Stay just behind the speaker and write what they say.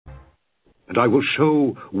And I will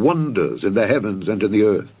show wonders in the heavens and in the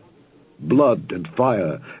earth, blood and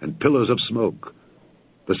fire and pillars of smoke.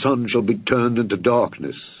 The sun shall be turned into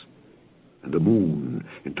darkness, and the moon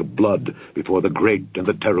into blood before the great and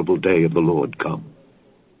the terrible day of the Lord come.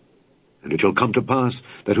 And it shall come to pass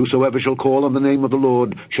that whosoever shall call on the name of the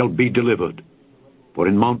Lord shall be delivered. For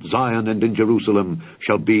in Mount Zion and in Jerusalem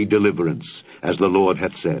shall be deliverance, as the Lord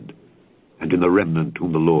hath said, and in the remnant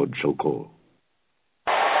whom the Lord shall call.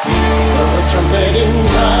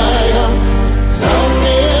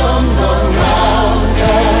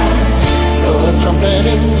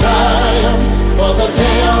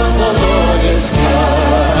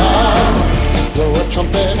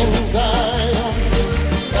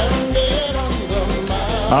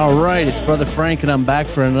 All right, it's Brother Frank, and I'm back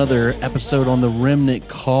for another episode on the Remnant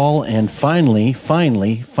Call. And finally,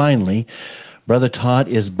 Brother Todd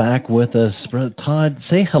is back with us. Brother Todd,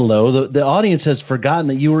 say hello. The audience has forgotten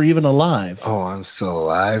that you were even alive. Oh, I'm still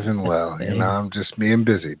alive and well. I'm just being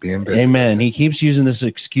busy. Amen. He keeps using this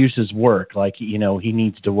excuse as work, like, he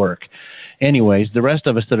needs to work. Anyways, the rest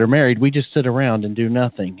of us that are married, we just sit around and do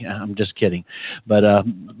nothing. I'm just kidding. But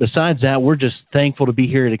besides that, we're just thankful to be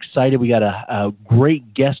here and excited. We got a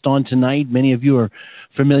great guest on tonight. Many of you are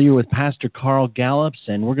familiar with Pastor Pastor Gallups,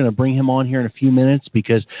 and we're going to bring him on here in a few minutes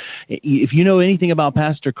because if you know anything about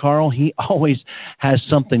Pastor Carl, he always has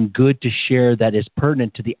something good to share that is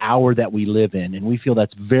pertinent to the hour that we live in, and we feel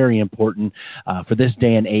that's very important for this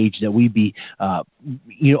day and age that we be,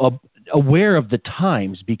 aware of the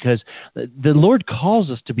times, because the Lord calls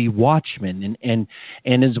us to be watchmen, and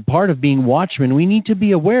as a part of being watchmen, we need to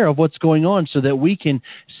be aware of what's going on so that we can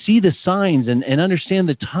see the signs and understand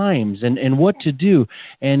the times and what to do.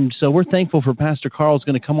 And so we're thankful for Pastor Carl's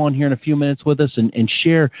going to come on here in a few minutes with us and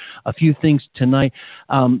share a few things tonight.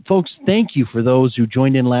 Folks, thank you for those who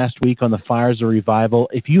joined in last week on the Fires of Revival.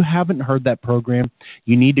 If you haven't heard that program,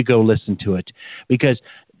 you need to go listen to it, because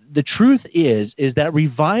the truth is that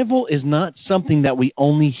revival is not something that we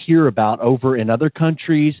only hear about over in other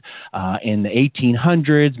countries in the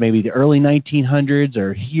 1800s, maybe the early 1900s,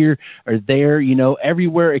 or here or there,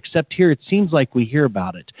 everywhere except here. It seems like we hear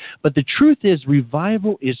about it. But the truth is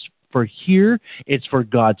revival is for here, it's for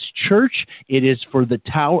God's church, it is for the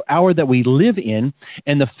hour that we live in,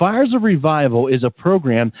 and the Fires of Revival is a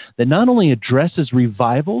program that not only addresses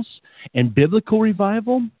revivals and biblical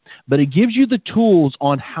revival, but it gives you the tools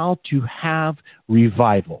on how to have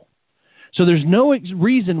revival. So there's no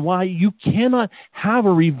reason why you cannot have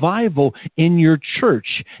a revival in your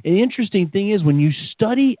church. The interesting thing is when you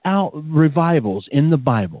study out revivals in the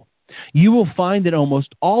Bible, you will find that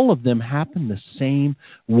almost all of them happen the same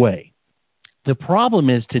way. The problem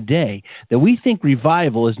is today that we think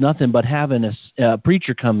revival is nothing but having a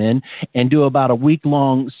preacher come in and do about a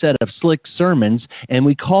week-long set of slick sermons, and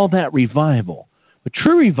we call that revival. But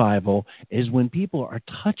true revival is when people are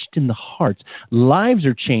touched in the hearts, lives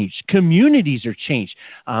are changed, communities are changed.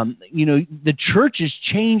 The church is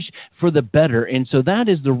changed for the better, and so that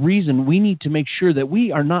is the reason we need to make sure that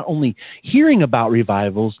we are not only hearing about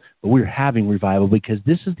revivals, but we're having revival, because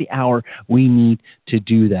this is the hour we need to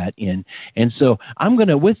do that in. And so I am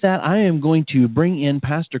going to bring in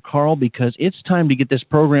Pastor Carl, because it's time to get this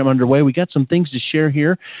program underway. We got some things to share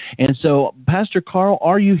here. And so, Pastor Carl,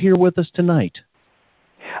 are you here with us tonight?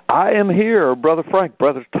 I am here, Brother Frank,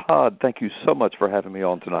 Brother Todd. Thank you so much for having me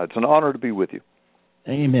on tonight. It's an honor to be with you.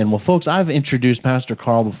 Amen. Well, folks, I've introduced Pastor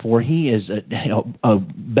Carl before. He is a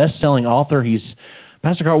best-selling author.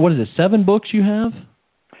 Pastor Carl, what is it, 7 books you have?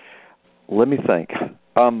 Let me think.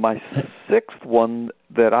 My 6th one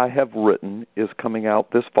that I have written is coming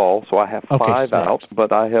out this fall, so I have 5 out,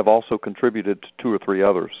 but I have also contributed to 2 or 3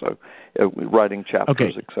 others, so writing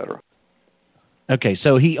chapters, etc. Okay,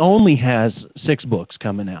 so he only has 6 books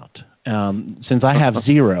coming out. Since I have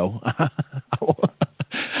 0,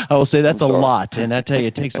 I will say that's a lot, and I tell you,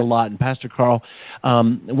 it takes a lot. And Pastor Carl,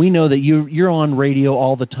 we know that you're on radio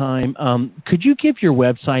all the time. Could you give your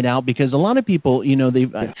website out? Because a lot of people,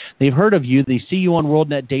 they've heard of you, they see you on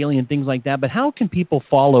WorldNet Daily and things like that, but how can people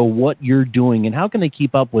follow what you're doing, and how can they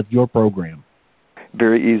keep up with your program?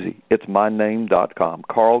 Very easy. It's myname.com,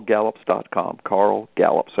 carlgallups.com. Carl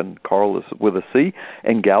Gallups, and Carl is with a C,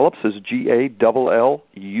 and Gallups is Gallups,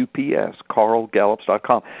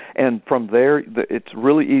 carlgallups.com. And from there, it's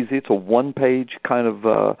really easy. It's a one-page kind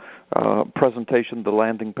of presentation, the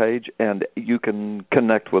landing page, and you can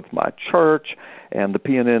connect with my church and the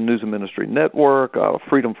PNN News and Ministry Network,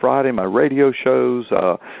 Freedom Friday, my radio shows,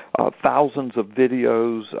 thousands of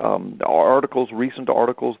videos, articles, recent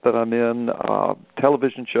articles that I'm in,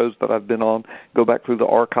 television shows that I've been on, go back through the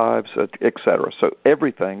archives, etc. So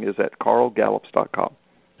everything is at carlgallups.com.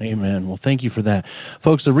 Amen. Well, thank you for that.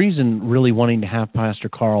 Folks, the reason really wanting to have Pastor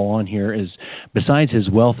Carl on here is, besides his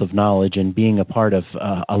wealth of knowledge and being a part of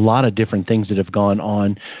a lot of different things that have gone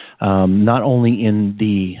on, not only in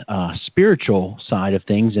the spiritual side of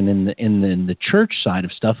things and in the church side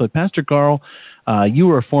of stuff, but Pastor Carl, you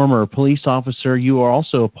were a former police officer. You are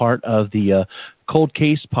also a part of the cold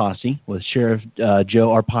case posse with Sheriff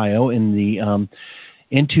Joe Arpaio in the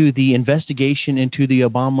into the investigation into the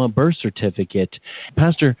Obama birth certificate.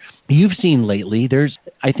 Pastor, you've seen lately,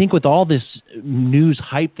 I think with all this news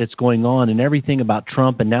hype that's going on and everything about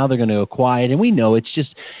Trump, and now they're going to go quiet, and we know it's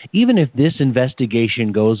just, even if this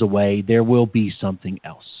investigation goes away, there will be something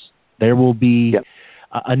else. There will be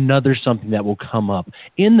another something that will come up.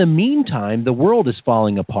 In the meantime, the world is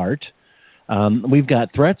falling apart. We've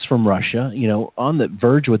got threats from Russia, on the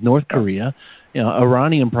verge with North Korea.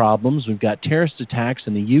 Iranian problems. We've got terrorist attacks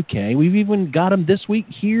in the UK. We've even got them this week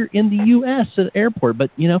here in the U.S. at the airport. But,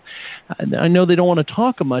 I know they don't want to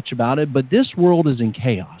talk much about it, but this world is in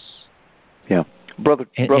chaos. Yeah. Brother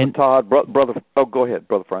Todd, go ahead,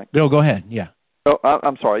 Brother Frank. No, go ahead, yeah. Oh,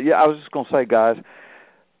 I'm sorry. Yeah, I was just going to say, guys,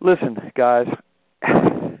 listen, guys,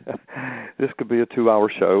 this could be a 2-hour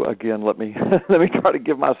show. Again, let me try to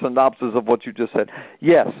give my synopsis of what you just said.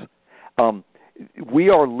 Yes, we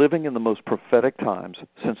are living in the most prophetic times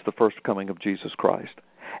since the first coming of Jesus Christ.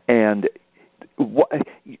 And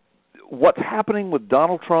what's happening with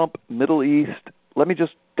Donald Trump, Middle East, let me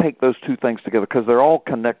just take those two things together because they're all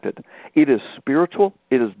connected. It is spiritual.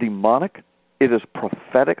 It is demonic. It is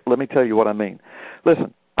prophetic. Let me tell you what I mean.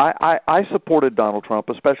 Listen, I supported Donald Trump,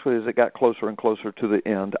 especially as it got closer and closer to the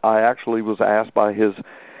end. I actually was asked by his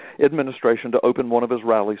administration to open one of his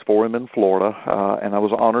rallies for him in Florida, and I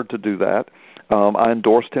was honored to do that. I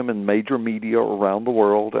endorsed him in major media around the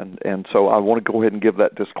world, and so I want to go ahead and give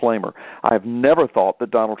that disclaimer. I have never thought that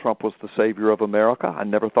Donald Trump was the savior of America. I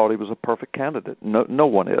never thought he was a perfect candidate. No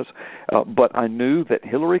one is. But I knew that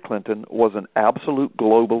Hillary Clinton was an absolute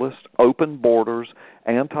globalist, open borders,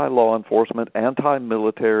 anti-law enforcement,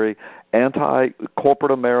 anti-military,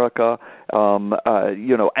 anti-corporate America,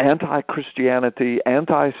 anti-Christianity,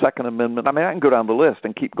 anti-Second Amendment. I mean, I can go down the list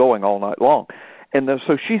and keep going all night long. And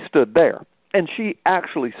so she stood there. And she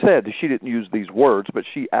actually said, she didn't use these words, but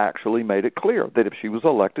she actually made it clear that if she was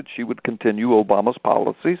elected, she would continue Obama's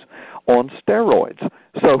policies on steroids.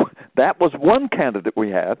 So that was one candidate we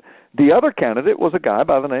had. The other candidate was a guy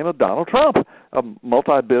by the name of Donald Trump, a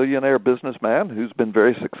multi-billionaire businessman who's been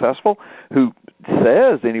very successful, who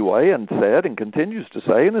says anyway, and said and continues to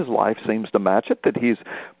say, and his life seems to match it, that he's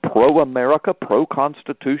pro-America,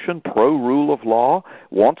 pro-Constitution, pro-rule of law,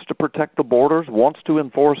 wants to protect the borders, wants to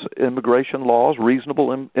enforce immigration laws,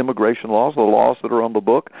 reasonable immigration laws, the laws that are on the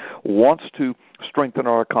book, wants to strengthen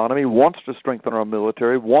our economy, wants to strengthen our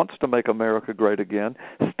military, wants to make America great again,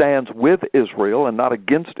 stands with Israel and not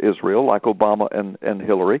against Israel like Obama and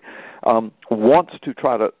Hillary, wants to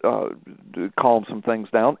try to calm some things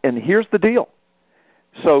down. And here's the deal.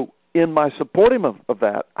 So in my supporting of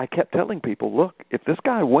that, I kept telling people, look, if this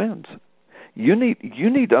guy wins, you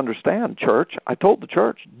need to understand, church. I told the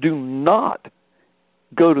church, do not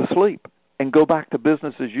go to sleep and go back to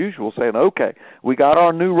business as usual saying, okay, we got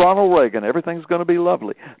our new Ronald Reagan, everything's going to be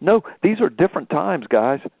lovely. No, these are different times,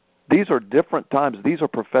 guys. These are different times. These are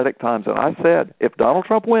prophetic times. And I said, if Donald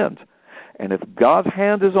Trump wins, and if God's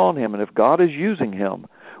hand is on him, and if God is using him,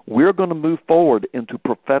 we're going to move forward into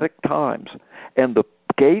prophetic times. And the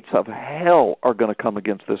gates of hell are going to come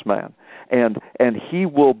against this man. And he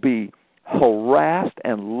will be harassed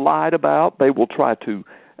and lied about. They will try to,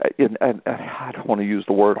 and I don't want to use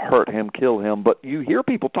the word hurt him, kill him, but you hear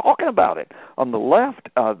people talking about it. On the left,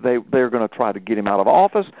 they're going to try to get him out of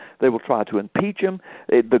office. They will try to impeach him.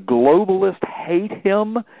 The globalists hate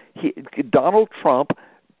him. Donald Trump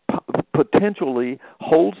potentially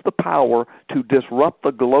holds the power to disrupt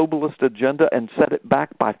the globalist agenda and set it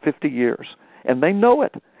back by 50 years. And they know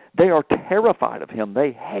it. They are terrified of him.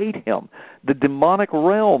 They hate him. The demonic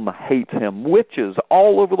realm hates him. Witches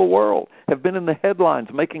all over the world have been in the headlines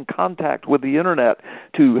making contact with the internet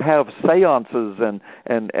to have seances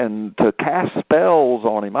and to cast spells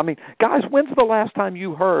on him. I mean, guys, when's the last time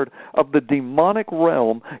you heard of the demonic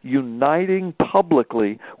realm uniting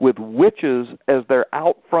publicly with witches as their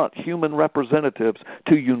out front human representatives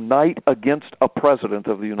to unite against a president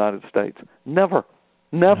of the United States? Never.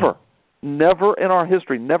 Never. Never in our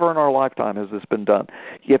history, never in our lifetime has this been done.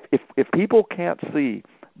 If people can't see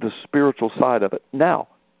the spiritual side of it, now,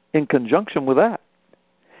 in conjunction with that,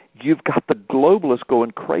 you've got the globalists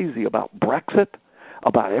going crazy about Brexit,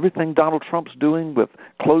 about everything Donald Trump's doing with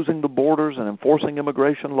closing the borders and enforcing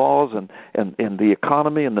immigration laws and the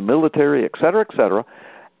economy and the military, et cetera,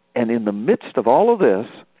 And in the midst of all of this,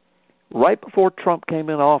 right before Trump came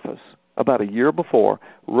in office, about a year before,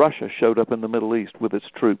 Russia showed up in the Middle East with its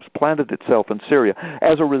troops, planted itself in Syria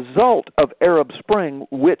as a result of Arab Spring,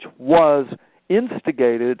 which was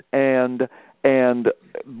instigated and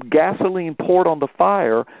gasoline poured on the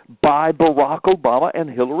fire by Barack Obama and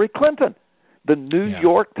Hillary Clinton. The New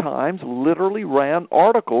York Times literally ran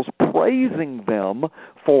articles praising them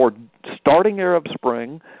for starting Arab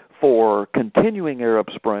Spring, for continuing Arab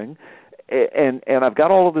Spring, and I've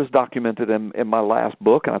got all of this documented in my last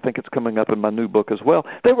book, and I think it's coming up in my new book as well.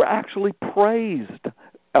 They were actually praised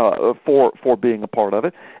for being a part of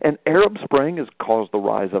it. And Arab Spring has caused the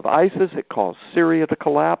rise of ISIS. It caused Syria to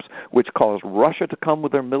collapse, which caused Russia to come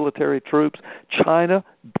with their military troops. China,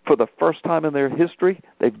 for the first time in their history,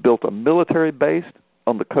 they've built a military base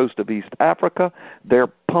on the coast of East Africa. They're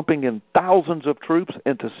pumping in thousands of troops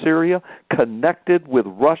into Syria, connected with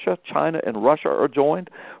Russia. China and Russia are joined.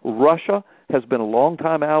 Russia has been a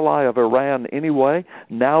longtime ally of Iran anyway.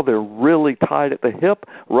 Now they're really tied at the hip.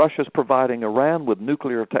 Russia's providing Iran with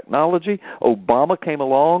nuclear technology. Obama came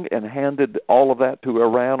along and handed all of that to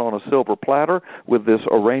Iran on a silver platter with this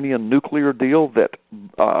Iranian nuclear deal that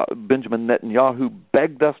Benjamin Netanyahu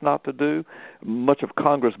begged us not to do. Much of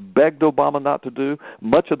Congress begged Obama not to do.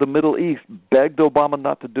 Much of the Middle East begged Obama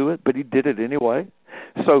not to do it, but he did it anyway.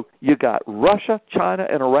 So you got Russia, China,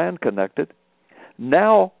 and Iran connected.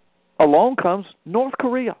 Now along comes North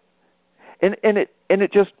Korea. And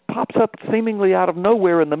it just pops up seemingly out of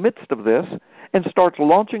nowhere in the midst of this and starts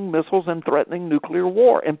launching missiles and threatening nuclear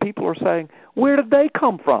war. And people are saying, where did they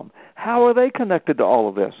come from? How are they connected to all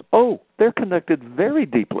of this? Oh, they're connected very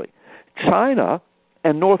deeply. China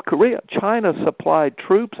and North Korea. China supplied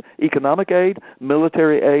troops, economic aid,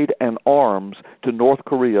 military aid, and arms to North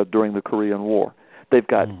Korea during the Korean War. They've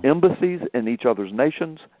got embassies in each other's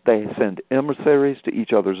nations. They send emissaries to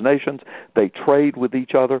each other's nations. They trade with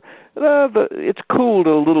each other. It's cooled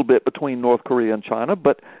a little bit between North Korea and China,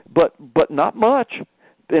 but not much.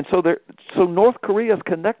 And so North Korea is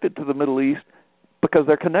connected to the Middle East because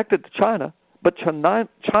they're connected to China, but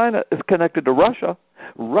China is connected to Russia.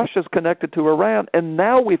 Russia's connected to Iran, and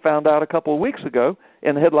now we found out a couple of weeks ago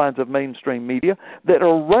in the headlines of mainstream media that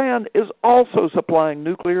Iran is also supplying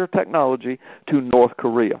nuclear technology to North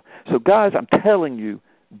Korea. So, guys, I'm telling you,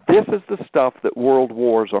 this is the stuff that world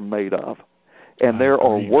wars are made of. And there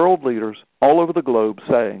are world leaders all over the globe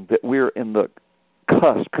saying that we're in the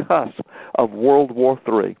cusp of World War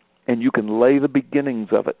III, and you can lay the beginnings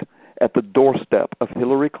of it at the doorstep of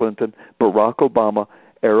Hillary Clinton, Barack Obama,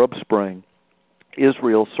 Arab Spring,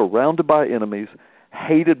 Israel surrounded by enemies,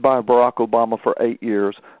 hated by Barack Obama for 8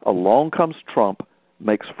 years. Along comes Trump,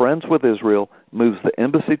 makes friends with Israel, moves the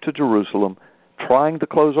embassy to Jerusalem, trying to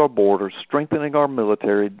close our borders, strengthening our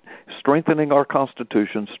military, strengthening our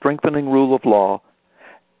Constitution, strengthening rule of law.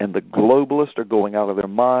 And the globalists are going out of their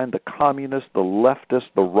mind, the communists, the leftists,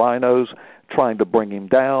 the rhinos, trying to bring him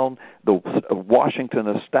down, the Washington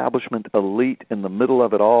establishment elite in the middle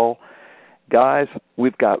of it all. Guys,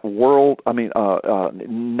 we've got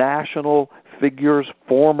national figures,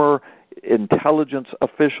 former intelligence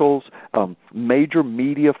officials, major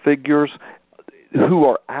media figures who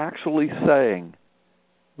are actually saying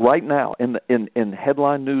right now in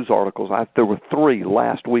headline news articles, there were 3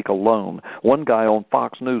 last week alone. One guy on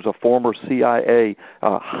Fox News, a former CIA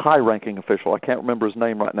high-ranking official, I can't remember his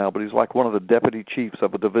name right now, but he's like one of the deputy chiefs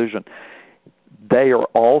of a division. They are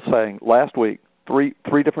all saying last week, three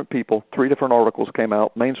different people, 3 different articles came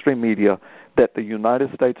out, mainstream media, that the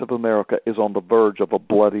United States of America is on the verge of a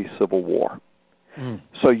bloody civil war.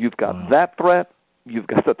 So you've got that threat, you've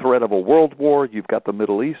got the threat of a world war, you've got the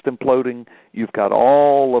Middle East imploding, you've got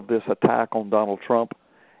all of this attack on Donald Trump.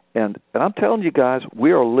 And I'm telling you guys,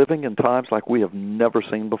 we are living in times like we have never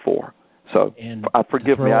seen before. So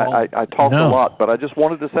forgive me, I talked a lot, but I just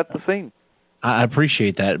wanted to set the scene. I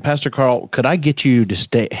appreciate that. Pastor Carl, could I get you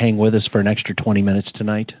to hang with us for an extra 20 minutes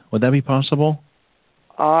tonight? Would that be possible?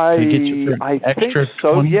 I think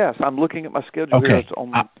so, 20? yes. I'm looking at my schedule here. It's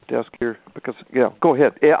on my desk here. Go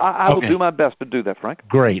ahead. I will do my best to do that, Frank.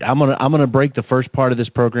 Great. I'm gonna break the first part of this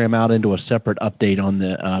program out into a separate update on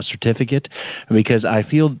the certificate, because I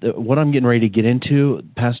feel that what I'm getting ready to get into,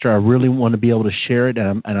 Pastor, I really want to be able to share it,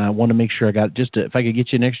 and I want to make sure I got if I could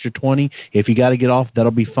get you an extra 20. If you got to get off,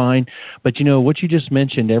 that'll be fine. But you know what you just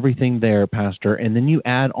mentioned, everything there, Pastor, and then you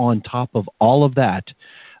add on top of all of that,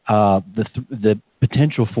 the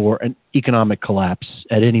potential for an economic collapse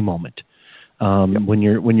at any moment. When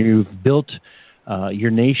you've built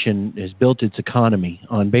your nation has built its economy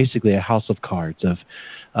on basically a house of cards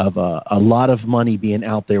of a lot of money being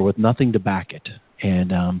out there with nothing to back it,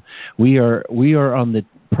 And we are on the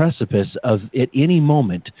precipice of, at any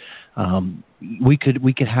moment, we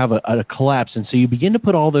could have a collapse. And so you begin to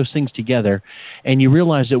put all those things together, and you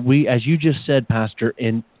realize that we, as you just said, Pastor,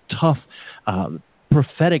 in tough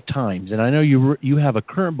prophetic times, and I know you have a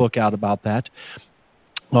current book out about that,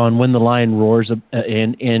 on When the Lion Roars,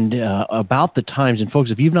 and about the times. And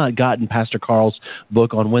folks, if you've not gotten Pastor Carl's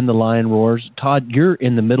book on When the Lion Roars, Todd, you're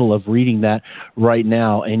in the middle of reading that right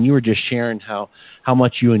now, and you were just sharing how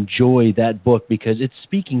much you enjoy that book, because it's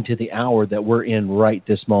speaking to the hour that we're in right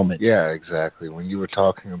this moment. Yeah, exactly. When you were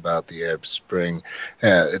talking about the Arab Spring,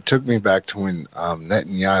 it took me back to when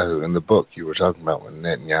Netanyahu, in the book, you were talking about when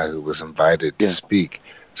Netanyahu was invited to speak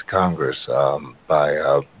to Congress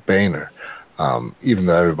by Boehner. Even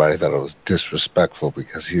though everybody thought it was disrespectful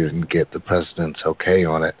because he didn't get the president's okay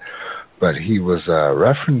on it. But he was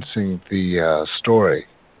referencing the story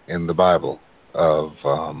in the Bible of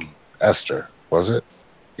Esther, was it?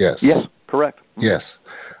 Yes. Yes, correct. Yes.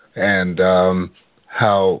 And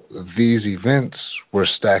how these events were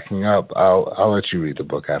stacking up. I'll let you read the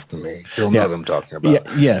book after me. You'll know what I'm talking about.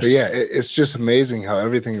 Yes. But it's just amazing how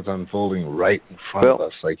everything is unfolding right in front of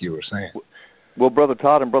us, like you were saying. Well, Brother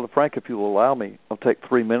Todd and Brother Frank, if you'll allow me, I'll take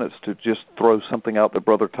 3 minutes to just throw something out that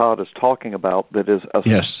Brother Todd is talking about that is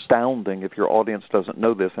astounding if your audience doesn't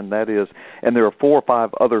know this, and that is, and there are 4 or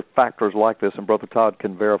 5 other factors like this, and Brother Todd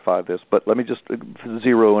can verify this, but let me just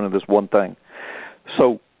zero into this one thing.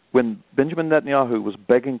 So when Benjamin Netanyahu was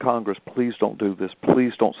begging Congress, please don't do this,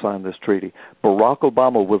 please don't sign this treaty, Barack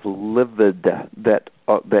Obama was livid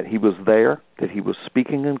that he was there, that he was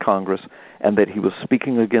speaking in Congress, and that he was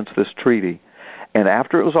speaking against this treaty. And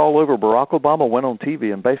after it was all over, Barack Obama went on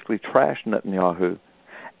TV and basically trashed Netanyahu,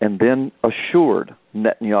 and then assured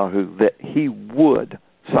Netanyahu that he would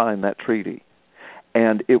sign that treaty.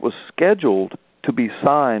 And it was scheduled to be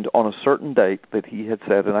signed on a certain date that he had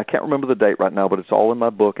said, and I can't remember the date right now, but it's all in my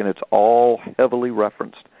book, and it's all heavily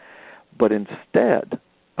referenced. But instead,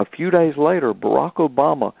 a few days later, Barack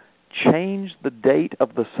Obama changed the date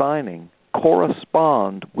of the signing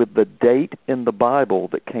correspond with the date in the Bible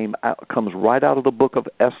that comes right out of the book of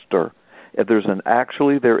Esther. There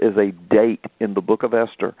is a date in the book of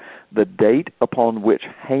Esther, the date upon which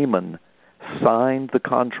Haman signed the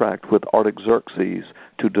contract with Artaxerxes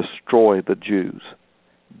to destroy the Jews.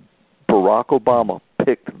 Barack Obama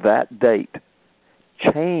picked that date,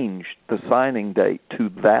 changed the signing date to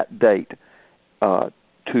that date,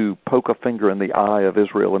 to poke a finger in the eye of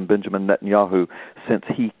Israel and Benjamin Netanyahu, since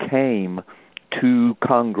he came to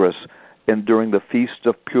Congress and during the Feast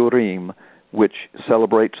of Purim, which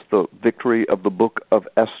celebrates the victory of the book of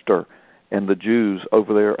Esther and the Jews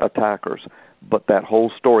over their attackers. But that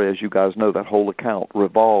whole story, as you guys know, that whole account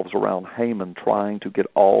revolves around Haman trying to get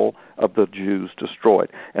all of the Jews destroyed.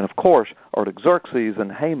 And of course, Artaxerxes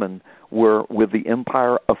and Haman were with the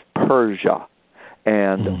Empire of Persia.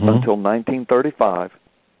 And until 1935,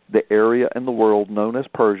 the area in the world known as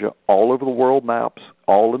Persia, all over the world maps,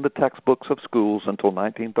 all in the textbooks of schools until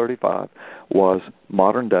 1935, was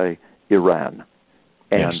modern-day Iran.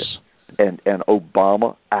 And, and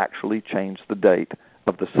Obama actually changed the date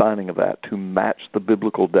of the signing of that to match the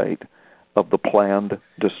biblical date of the planned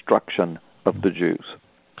destruction of the Jews.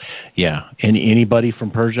 Yeah, and anybody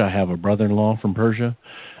from Persia, I have a brother-in-law from Persia,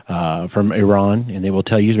 from Iran, and they will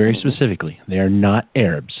tell you very specifically, they are not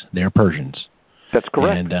Arabs, they are Persians. That's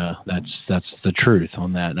correct. And that's the truth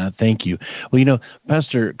on that. And I thank you. Well,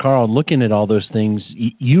 Pastor Carl, looking at all those things,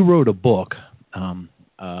 you wrote a book,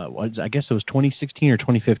 I guess it was 2016 or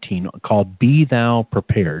 2015, called Be Thou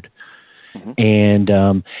Prepared.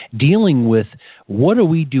 And dealing with what do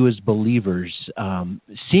we do as believers,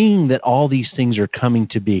 seeing that all these things are coming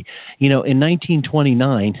to be. In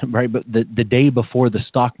 1929, right, but the day before the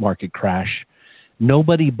stock market crash,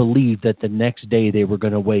 nobody believed that the next day they were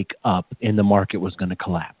going to wake up and the market was going to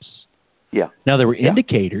collapse. Yeah. Now, there were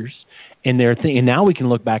indicators, and and now we can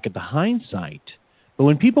look back at the hindsight. But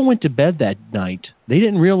when people went to bed that night, they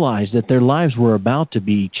didn't realize that their lives were about to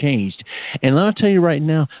be changed. And I'll tell you right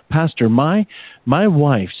now, Pastor, my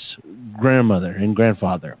wife's grandmother and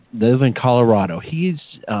grandfather, they live in Colorado. He's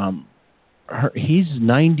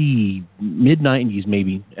 90, mid-90s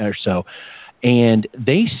maybe or so. And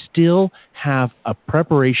they still have a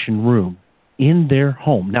preparation room in their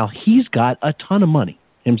home. Now, he's got a ton of money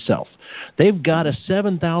himself. They've got a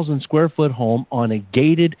 7,000 square foot home on a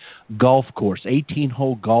gated golf course,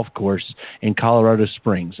 18-hole golf course in Colorado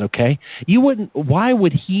Springs, okay? Why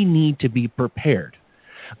would he need to be prepared?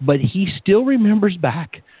 But he still remembers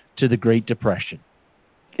back to the Great Depression.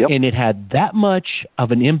 And it had that much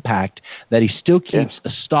of an impact that he still keeps a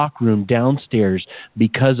stock room downstairs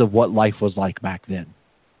because of what life was like back then.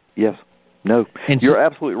 Yes. No, and you're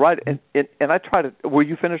absolutely right. And I try to. Were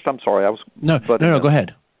you finished? I'm sorry. I was. No. Go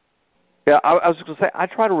ahead. Yeah, I was going to say, I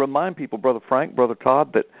try to remind people, Brother Frank, Brother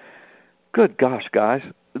Todd, that, good gosh, guys,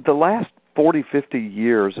 the last 40, 50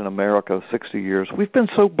 years in America, 60 years, we've been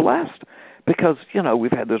so blessed because,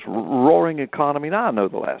 we've had this roaring economy. Now, I know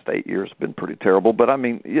the last 8 years have been pretty terrible, but I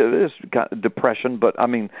mean, it's got depression,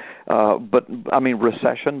 recession,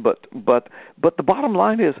 but the bottom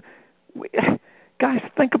line is, guys,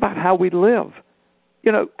 think about how we live.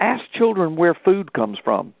 Ask children where food comes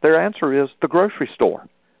from. Their answer is the grocery store.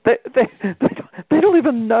 They don't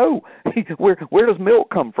even know where does milk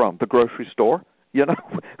come from? The grocery store.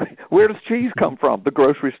 Where does cheese come from? The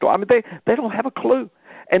grocery store. I mean, they don't have a clue.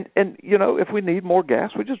 And if we need more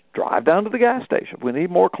gas, we just drive down to the gas station. If we need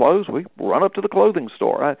more clothes, we run up to the clothing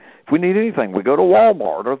store. If we need anything, we go to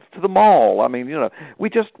Walmart or to the mall. I mean,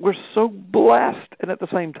 we're so blessed. And at the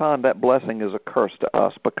same time, that blessing is a curse to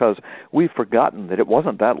us because we've forgotten that it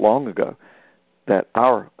wasn't that long ago that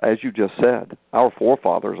as you just said, our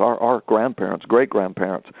forefathers, our grandparents,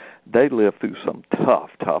 great-grandparents, they lived through some tough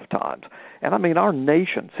times. And I mean, our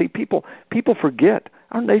nation, see, people forget,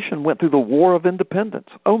 our nation went through the War of Independence.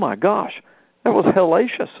 Oh my gosh, that was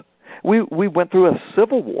hellacious. We went through a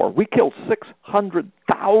civil war. We killed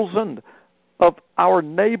 600,000 of our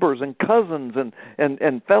neighbors and cousins and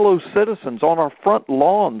fellow citizens on our front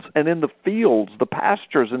lawns and in the fields, the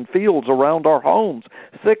pastures and fields around our homes.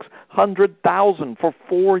 600,000 for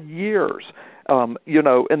 4 years.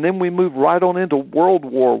 And then we moved right on into World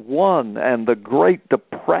War I and the Great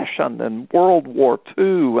Depression and World War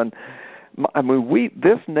II. And I mean,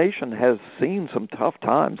 this nation has seen some tough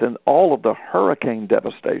times, and all of the hurricane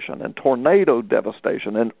devastation and tornado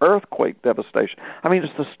devastation and earthquake devastation. I mean,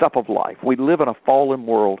 it's the stuff of life. We live in a fallen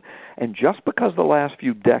world, and just because the last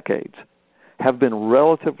few decades have been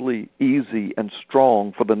relatively easy and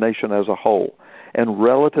strong for the nation as a whole and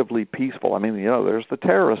relatively peaceful. I mean, there's the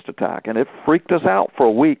terrorist attack, and it freaked us out for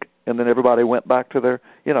a week, and then everybody went back to their,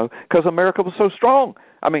 because America was so strong.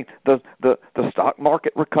 I mean, the stock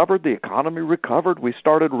market recovered, the economy recovered, we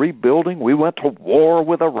started rebuilding, we went to war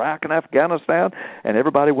with Iraq and Afghanistan, and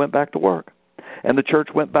everybody went back to work. And the church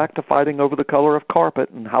went back to fighting over the color of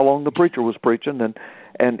carpet and how long the preacher was preaching, and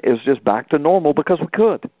it was just back to normal because we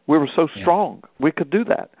could. We were so strong. We could do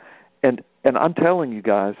that. And I'm telling you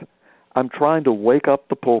guys, I'm trying to wake up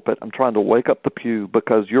the pulpit. I'm trying to wake up the pew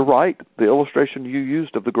because you're right. The illustration you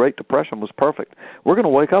used of the Great Depression was perfect. We're going to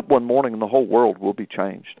wake up one morning and the whole world will be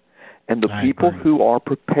changed. And the people who are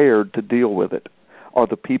prepared to deal with it are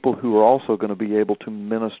the people who are also going to be able to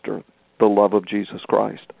minister the love of Jesus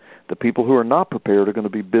Christ. The people who are not prepared are going to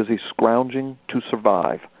be busy scrounging to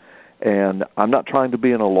survive. And I'm not trying to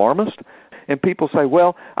be an alarmist. And people say,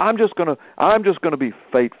 well, I'm just going to be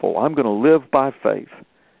faithful. I'm going to live by faith.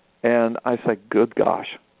 And I say, good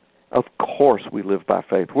gosh, of course we live by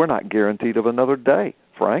faith. We're not guaranteed of another day,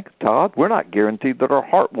 Frank, Todd. We're not guaranteed that our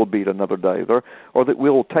heart will beat another day or that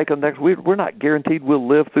we'll take a next week. We're not guaranteed we'll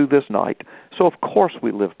live through this night. So, of course,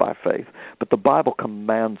 we live by faith. But the Bible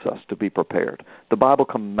commands us to be prepared. The Bible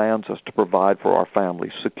commands us to provide for our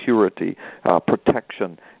families security,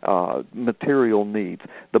 protection, material needs.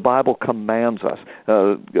 The Bible commands us.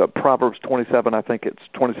 Proverbs 27, I think it's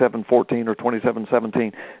 27:14 or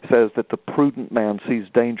 27:17, says that the prudent man sees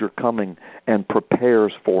danger coming and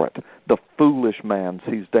prepares for it. The foolish man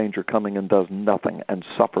sees danger coming and does nothing and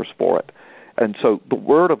suffers for it. And so the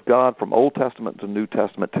Word of God from Old Testament to New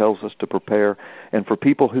Testament tells us to prepare. And for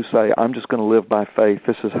people who say, I'm just going to live by faith,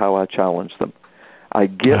 this is how I challenge them. I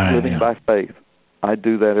get living by faith. I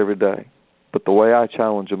do that every day. But the way I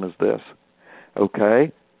challenge them is this.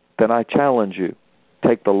 Okay? Then I challenge you.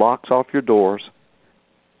 Take the locks off your doors,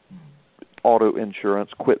 auto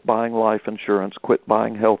insurance, quit buying life insurance, quit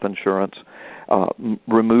buying health insurance,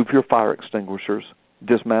 remove your fire extinguishers,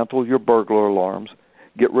 dismantle your burglar alarms,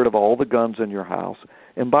 get rid of all the guns in your house.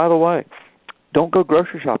 And by the way, don't go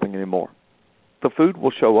grocery shopping anymore. The food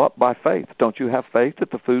will show up by faith. Don't you have faith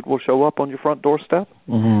that the food will show up on your front doorstep?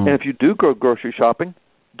 Mm-hmm. And if you do go grocery shopping,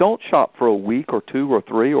 don't shop for a week or 2 or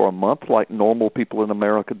 3 or a month like normal people in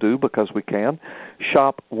America do because we can.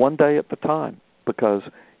 Shop one day at the time because,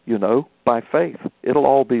 by faith, it'll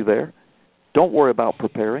all be there. Don't worry about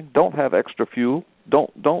preparing. Don't have extra fuel.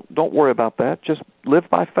 Don't worry about that. Just live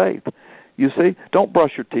by faith. You see, don't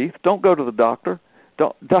brush your teeth. Don't go to the doctor.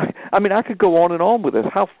 I could go on and on with this.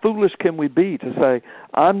 How foolish can we be to say,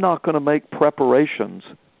 I'm not going to make preparations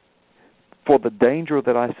for the danger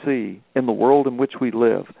that I see in the world in which we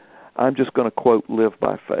live. I'm just going to quote, live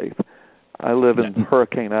by faith. I live in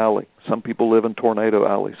Hurricane Alley. Some people live in Tornado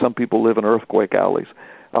Alley. Some people live in Earthquake Alleys.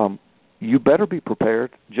 You better be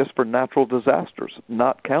prepared just for natural disasters,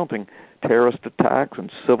 not counting terrorist attacks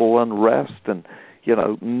and civil unrest and,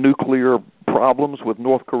 nuclear problems with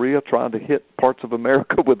North Korea trying to hit parts of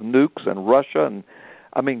America with nukes and Russia. And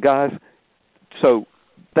I mean, guys, so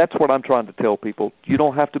that's what I'm trying to tell people. You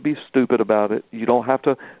don't have to be stupid about it. You don't have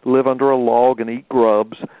to live under a log and eat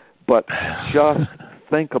grubs, but just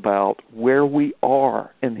think about where we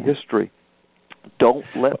are in history. Don't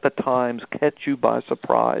let the times catch you by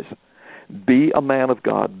surprise. Be a man of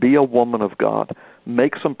God. Be a woman of God.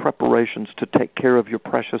 Make some preparations to take care of your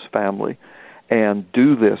precious family, and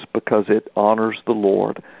do this because it honors the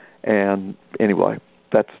Lord. And anyway,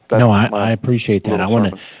 that's no, I appreciate that. I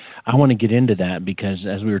want to get into that because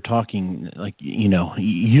as we were talking, like you're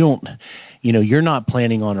not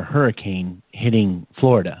planning on a hurricane hitting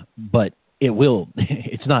Florida, but it will.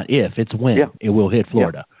 It's not if, it's when it will hit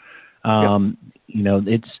Florida.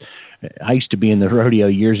 I used to be in the rodeo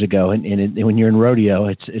years ago, and when you're in rodeo,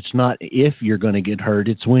 it's not if you're going to get hurt,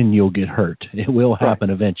 it's when you'll get hurt. It will happen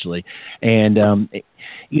eventually. And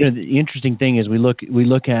the interesting thing is we look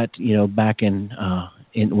at back in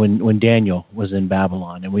when Daniel was in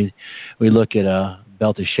Babylon, and we look at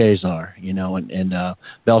Belteshazzar, and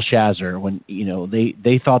Belshazzar, when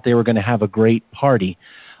they thought they were going to have a great party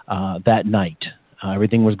that night.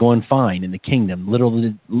 Everything was going fine in the kingdom.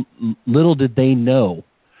 Little did they know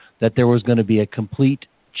that there was going to be a complete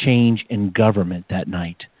change in government that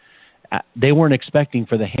night. They weren't expecting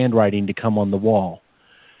for the handwriting to come on the wall.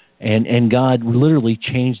 And God literally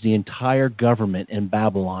changed the entire government in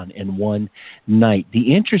Babylon in one night.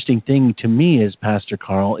 The interesting thing to me is, Pastor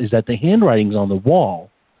Carl, is that the handwriting's on the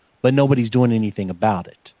wall, but nobody's doing anything about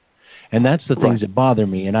it. And that's the things that bother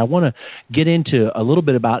me. And I want to get into a little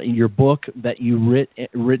bit about your book that you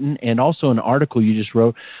written and also an article you just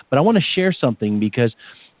wrote. But I want to share something because,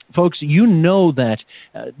 folks, that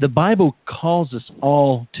the Bible calls us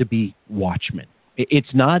all to be watchmen.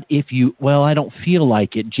 It's not I don't feel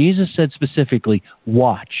like it. Jesus said specifically,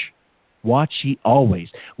 watch. Watch ye always.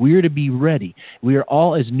 We are to be ready. We are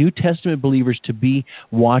all, as New Testament believers, to be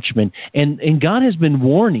watchmen. And God has been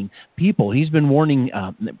warning people. He's been warning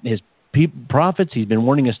his prophets. He's been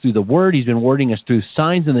warning us through the Word. He's been warning us through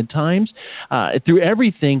signs in the times, through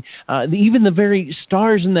everything, even the very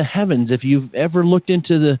stars in the heavens. If you've ever looked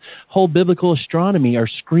into the whole biblical astronomy, are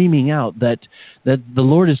screaming out that the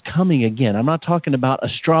Lord is coming again. I'm not talking about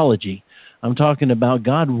astrology. I'm talking about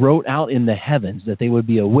God wrote out in the heavens that they would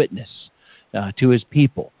be a witness to His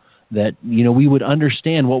people, that we would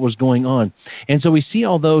understand what was going on. And so we see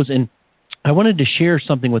all those, and I wanted to share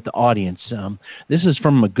something with the audience. This is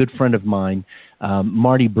from a good friend of mine,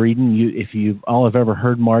 Marty Breeden. If you all have ever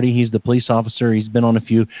heard Marty, he's the police officer. He's been on a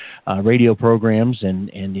few radio programs, and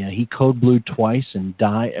he code blued twice and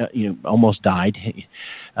almost died.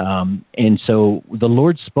 And so the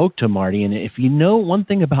Lord spoke to Marty. And if you know one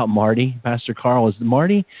thing about Marty, Pastor Carl, is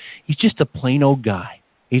Marty, he's just a plain old guy.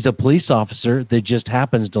 He's a police officer that just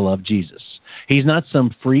happens to love Jesus. He's not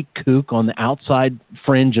some freak kook on the outside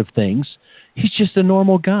fringe of things. He's just a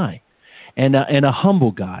normal guy and a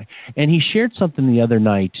humble guy. And he shared something the other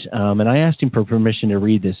night, and I asked him for permission to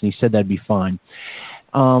read this, and he said that'd be fine.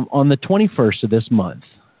 On the 21st of this month,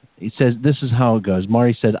 he says, this is how it goes.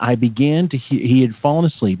 Marty said, he had fallen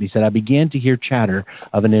asleep. He said, I began to hear chatter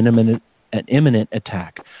of an imminent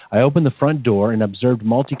attack. I opened the front door and observed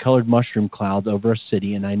multicolored mushroom clouds over a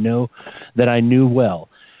city, and I knew well.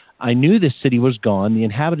 I knew this city was gone, the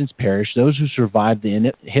inhabitants perished. Those who survived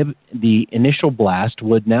the initial blast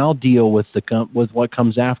would now deal with what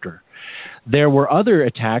comes after. There were other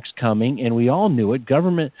attacks coming, and we all knew it.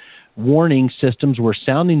 Government warning systems were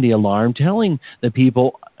sounding the alarm, telling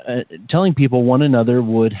people one another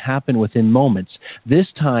would happen within moments. This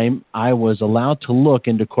time, I was allowed to look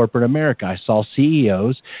into corporate America. I saw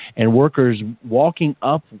CEOs and workers walking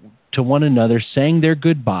up to one another, saying their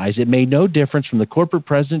goodbyes. It made no difference from the corporate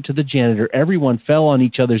president to the janitor. Everyone fell on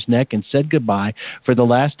each other's neck and said goodbye for the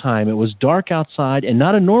last time. It was dark outside, and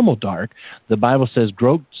not a normal dark. The Bible says,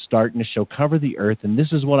 gross darkness shall cover the earth, and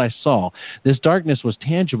this is what I saw. This darkness was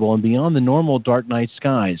tangible and beyond the normal dark night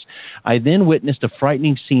skies. I then witnessed a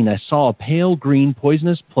frightening scene. I saw a pale green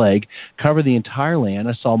poisonous plague cover the entire land.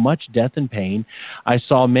 I saw much death and pain. I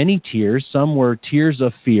saw many tears. Some were tears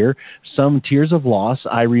of fear, some tears of loss.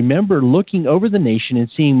 I remember looking over the nation and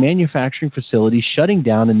seeing manufacturing facilities shutting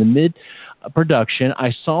down in the production.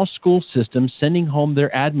 I saw school systems sending home their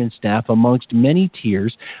admin staff amongst many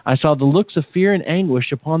tears. I saw the looks of fear and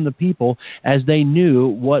anguish upon the people as they knew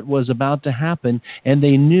what was about to happen, and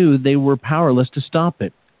they knew they were powerless to stop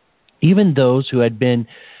it. Even those who had been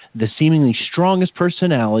the seemingly strongest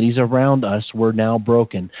personalities around us were now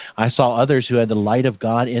broken. I saw others who had the light of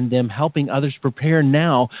God in them, helping others prepare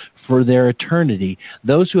now for their eternity.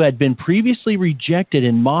 Those who had been previously rejected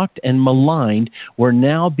and mocked and maligned were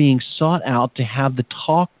now being sought out to have the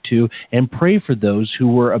talk to and pray for those who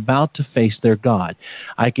were about to face their God.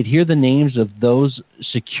 I could hear the names of those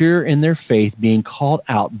secure in their faith being called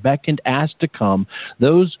out, beckoned, asked to come.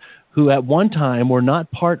 Those who at one time were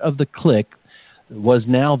not part of the clique was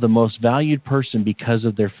now the most valued person because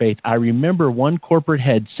of their faith. I remember one corporate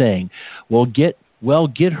head saying, well, get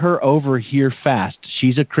her over here fast.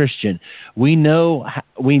 She's a Christian. We know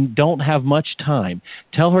we don't have much time.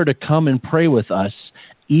 Tell her to come and pray with us.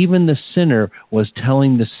 Even the sinner was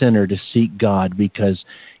telling the sinner to seek God because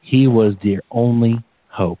he was their only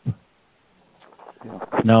hope.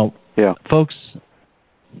 Now, folks,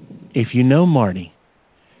 if you know Marty,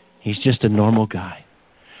 he's just a normal guy.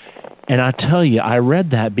 And I tell you, I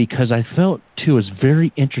read that because I felt, too, it was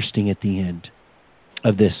very interesting at the end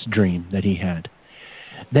of this dream that he had,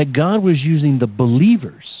 that God was using the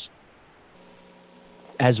believers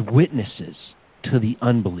as witnesses to the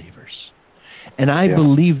unbelievers. And I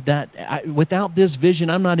believe that without this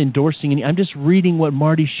vision, I'm not endorsing any. I'm just reading what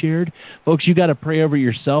Marty shared. Folks, you got to pray over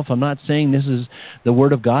yourself. I'm not saying this is the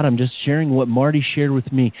Word of God. I'm just sharing what Marty shared with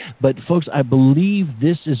me. But, folks, I believe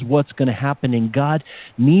this is what's going to happen, and God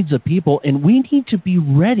needs a people, and we need to be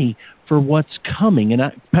ready for what's coming. And,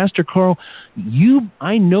 Pastor Carl,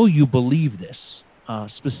 I know you believe this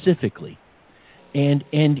specifically. And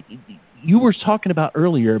you were talking about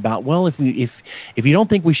earlier about, well, if you don't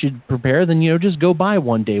think we should prepare, then just go buy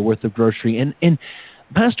one day worth of grocery. And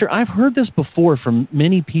Pastor, I've heard this before from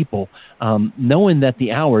many people, knowing that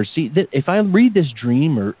the hours. See, that if I read this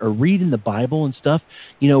dream or read in the Bible and stuff,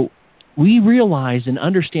 we realize and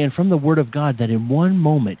understand from the Word of God that in one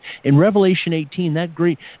moment, in Revelation 18, that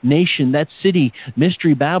great nation, that city,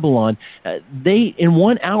 Mystery Babylon, they in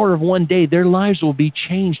 1 hour of one day, their lives will be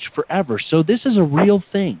changed forever. So this is a real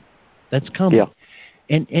thing that's coming. Yeah.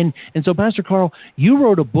 And so, Pastor Carl, you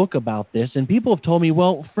wrote a book about this, and people have told me,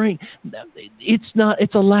 well, Frank,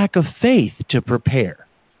 it's a lack of faith to prepare.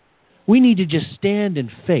 We need to just stand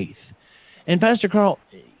in faith. And Pastor Carl,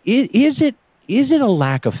 is it a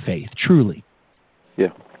lack of faith, truly? Yeah.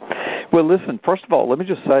 Well, listen, first of all, let me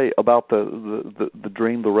just say about the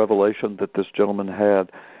dream, the revelation that this gentleman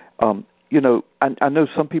had. I know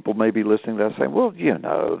some people may be listening to that saying, well,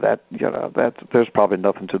 there's probably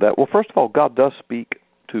nothing to that. Well, first of all, God does speak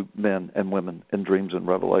to men and women in dreams and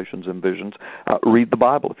revelations and visions. Read the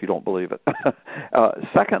Bible if you don't believe it.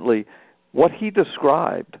 Secondly, what he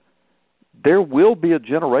described, there will be a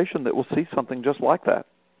generation that will see something just like that.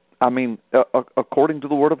 I mean, according to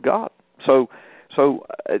the Word of God. So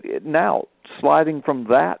now, sliding from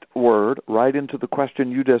that word right into the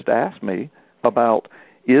question you just asked me about,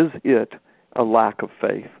 is it a lack of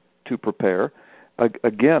faith to prepare?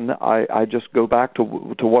 Again, I just go back to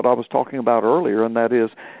what I was talking about earlier, and that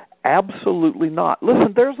is absolutely not.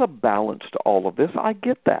 Listen, there's a balance to all of this. I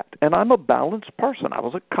get that, and I'm a balanced person. I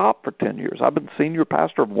was a cop for 10 years. I've been senior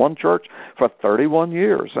pastor of one church for 31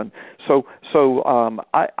 years, and so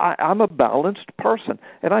I'm a balanced person.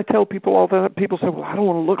 And I tell people all that. People say, well, I don't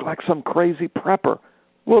want to look like some crazy prepper.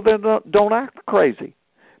 Well, then don't act crazy.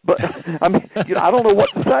 But I mean, I don't know what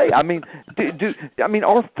to say. I mean,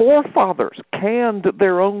 our forefathers canned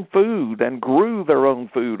their own food and grew their own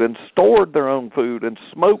food and stored their own food and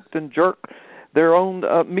smoked and jerked their own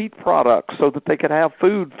meat products so that they could have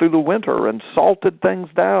food through the winter and salted things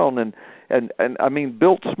down and I mean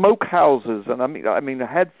built smokehouses and I mean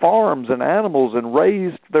had farms and animals and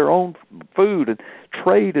raised their own food and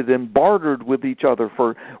traded and bartered with each other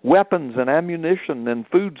for weapons and ammunition and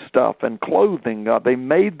food stuff and clothing. They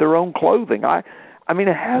made their own clothing. I mean,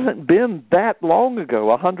 it hasn't been that long ago,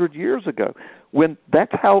 100 years ago, when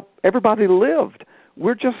that's how everybody lived.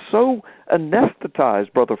 We're just so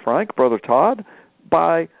anesthetized, Brother Frank, Brother Todd,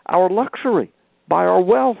 by our luxury, by our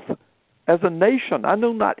wealth. As a nation, I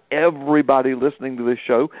know not everybody listening to this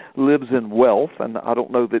show lives in wealth, and I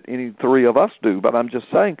don't know that any three of us do, but I'm just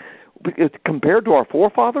saying, compared to our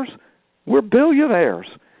forefathers, we're billionaires.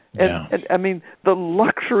 And I mean, the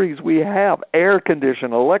luxuries we have, air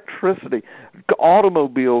conditioning, electricity,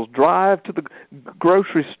 automobiles, drive to the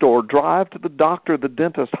grocery store, drive to the doctor, the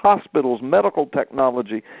dentist, hospitals, medical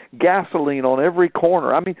technology, gasoline on every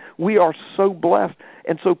corner. I mean, we are so blessed.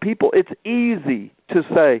 And so people, it's easy to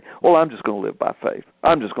say, well, I'm just going to live by faith.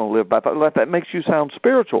 I'm just going to live by faith. That makes you sound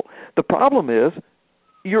spiritual. The problem is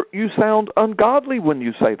you sound ungodly when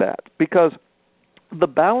you say that, because the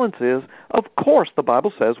balance is, of course, the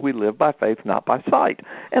Bible says we live by faith, not by sight.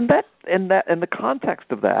 And in the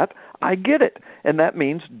context of that, I get it. And that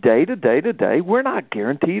means day to day to day, we're not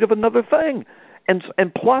guaranteed of another thing.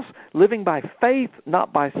 And plus, living by faith,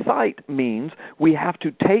 not by sight, means we have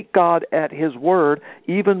to take God at His word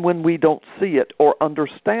even when we don't see it or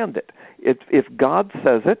understand it. If God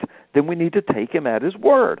says it, then we need to take Him at His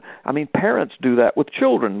word. I mean, parents do that with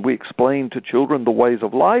children. We explain to children the ways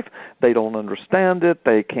of life. They don't understand it.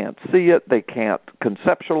 They can't see it. They can't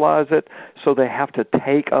conceptualize it. So they have to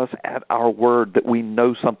take us at our word that we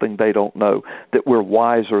know something they don't know, that we're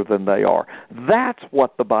wiser than they are. That's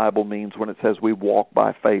what the Bible means when it says we walk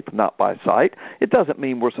by faith, not by sight. It doesn't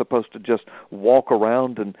mean we're supposed to just walk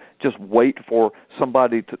around and just wait for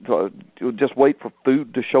somebody to just wait for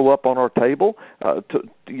food to show up on our table,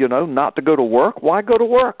 not to go to work. Why go to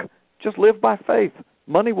work? Just live by faith.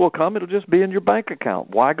 Money will come. It'll just be in your bank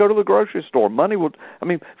account. Why go to the grocery store?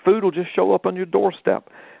 Food will just show up on your doorstep.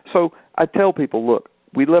 So I tell people, look,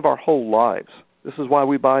 we live our whole lives. This is why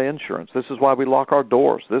we buy insurance. This is why we lock our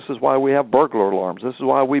doors. This is why we have burglar alarms. This is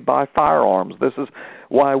why we buy firearms. This is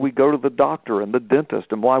why we go to the doctor and the dentist,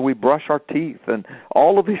 and why we brush our teeth and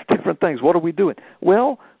all of these different things. What are we doing?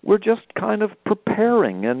 Well, we're just kind of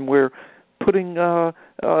preparing, and we're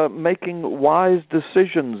making wise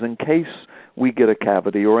decisions in case we get a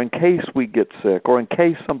cavity, or in case we get sick, or in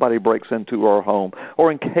case somebody breaks into our home,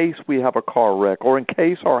 or in case we have a car wreck, or in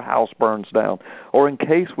case our house burns down, or in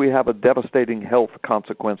case we have a devastating health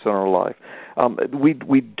consequence in our life.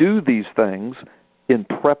 We do these things in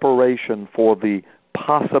preparation for the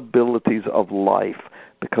possibilities of life,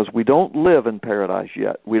 because we don't live in paradise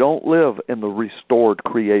yet. We don't live in the restored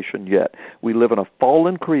creation yet. We live in a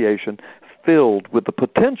fallen creation filled with the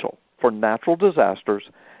potential for natural disasters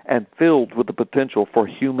and filled with the potential for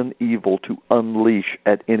human evil to unleash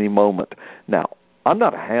at any moment. Now, I'm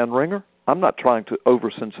not a hand-wringer. I'm not trying to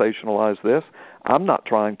over-sensationalize this. I'm not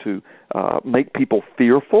trying to make people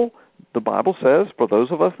fearful. The Bible says, for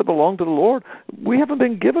those of us that belong to the Lord, we haven't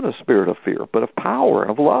been given a spirit of fear, but of power,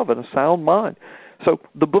 of love, and a sound mind. So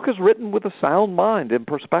the book is written with a sound mind in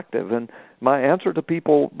perspective. And my answer to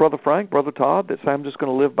people, Brother Frank, Brother Todd, that say I'm just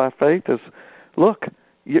going to live by faith is, look,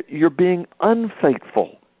 you're being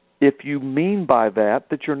unfaithful if you mean by that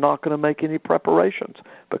you're not going to make any preparations.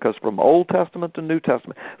 Because from Old Testament to New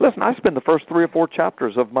Testament, listen, I spend the first 3 or 4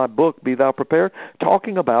 chapters of my book, Be Thou Prepared,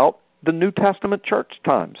 talking about the New Testament church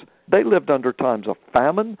times. They lived under times of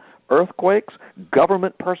famine, earthquakes,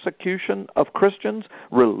 government persecution of Christians,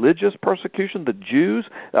 religious persecution. The Jews,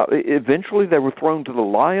 eventually they were thrown to the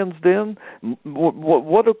lion's den.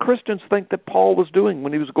 What do Christians think that Paul was doing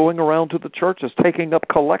when he was going around to the churches, taking up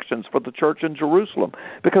collections for the church in Jerusalem?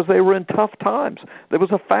 Because they were in tough times. There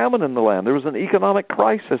was a famine in the land. There was an economic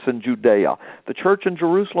crisis in Judea. The church in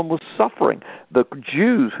Jerusalem was suffering. The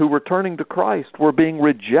Jews who were turning to Christ were being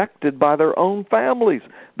rejected by their own families.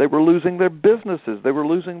 They were losing their businesses. They were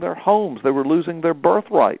losing their homes. They were losing their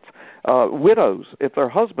birthrights. Widows, if their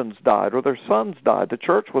husbands died or their sons died, the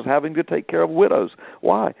church was having to take care of widows.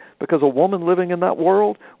 Why? Because a woman living in that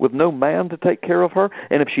world with no man to take care of her,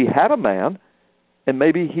 and if she had a man, and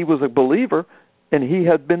maybe he was a believer, and he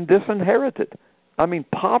had been disinherited. I mean,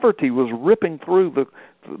 poverty was ripping through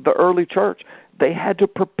the early church. They had to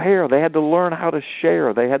prepare. They had to learn how to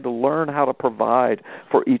share. They had to learn how to provide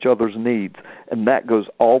for each other's needs. And that goes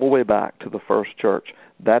all the way back to the first church.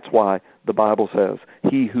 That's why the Bible says,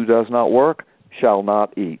 he who does not work shall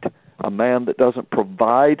not eat. A man that doesn't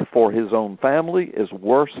provide for his own family is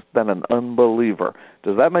worse than an unbeliever.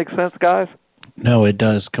 Does that make sense, guys? No, it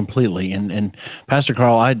does completely. And Pastor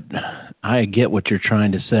Carl, I get what you're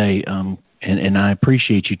trying to say. And I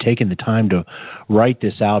appreciate you taking the time to write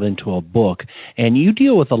this out into a book. And you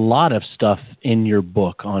deal with a lot of stuff in your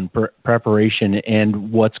book on preparation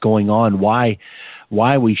and what's going on, why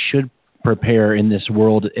we should prepare in this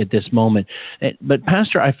world at this moment. But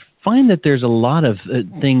Pastor, I find that there's a lot of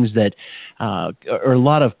things that, or a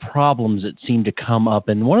lot of problems that seem to come up.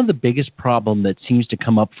 And one of the biggest problem that seems to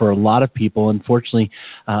come up for a lot of people, unfortunately,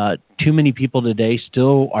 too many people today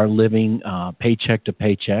still are living paycheck to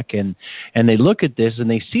paycheck. And they look at this and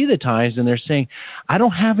they see the times and they're saying, I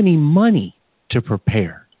don't have any money to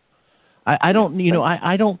prepare. I don't,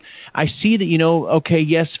 I see that, okay,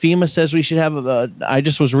 yes, FEMA says we should have, I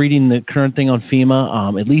just was reading the current thing on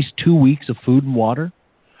FEMA, at least 2 weeks of food and water,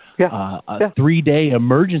 a 3-day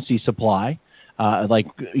emergency supply,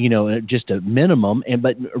 just a minimum,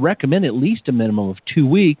 but recommend at least a minimum of 2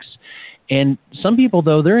 weeks. And some people,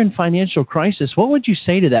 though, they're in financial crisis. What would you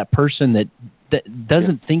say to that person that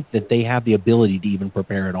doesn't think that they have the ability to even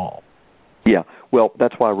prepare at all? Yeah, well,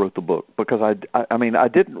 that's why I wrote the book, because I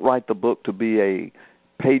didn't write the book to be a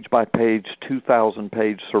page-by-page,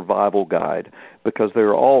 2,000-page survival guide, because there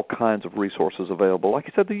are all kinds of resources available. Like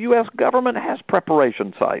you said, the U.S. government has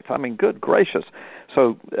preparation sites. I mean, good gracious.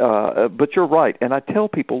 So, but you're right, and I tell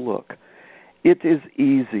people, look, it is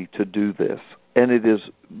easy to do this, and it is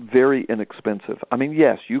very inexpensive. I mean,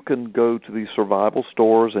 yes, you can go to these survival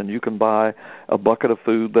stores and you can buy a bucket of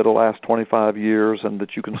food that'll last 25 years and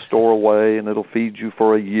that you can store away and it'll feed you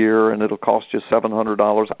for a year and it'll cost you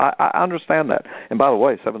 $700. I understand that. And by the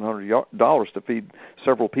way, $700 to feed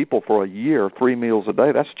several people for a year, 3 meals a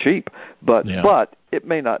day, that's cheap. But it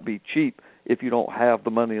may not be cheap if you don't have the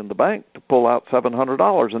money in the bank to pull out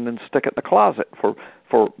 $700 and then stick it in the closet for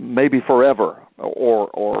maybe forever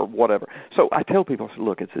or whatever. So I tell people,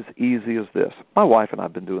 look, it's as easy as this. My wife and I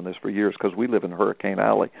have been doing this for years because we live in Hurricane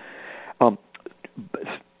Alley.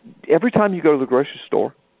 Every time you go to the grocery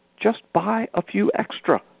store, just buy a few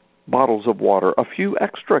extra bottles of water, a few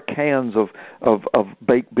extra cans of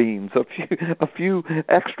baked beans, a few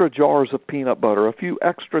extra jars of peanut butter, a few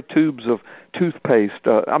extra tubes of toothpaste.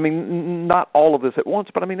 Not all of this at once,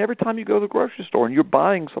 but every time you go to the grocery store and you're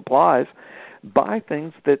buying supplies, buy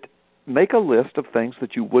things that make a list of things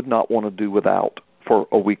that you would not want to do without for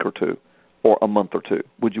a week or two or a month or two.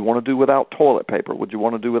 Would you want to do without toilet paper? Would you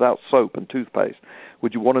want to do without soap and toothpaste?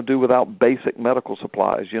 Would you want to do without basic medical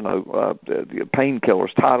supplies,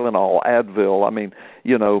 painkillers, Tylenol, Advil?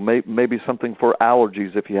 Maybe something for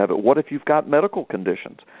allergies if you have it. What if you've got medical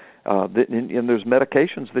conditions? And there's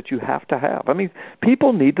medications that you have to have.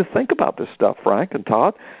 People need to think about this stuff, Frank and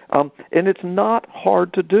Todd, and it's not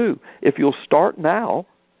hard to do. If you'll start now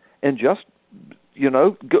and just,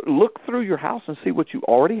 look through your house and see what you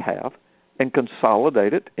already have and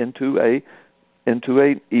consolidate it into a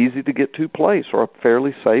easy-to-get-to place or a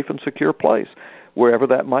fairly safe and secure place, wherever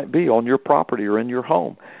that might be, on your property or in your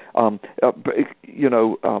home.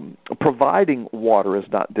 Providing water is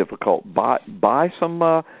not difficult. Buy some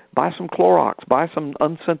Clorox. Buy some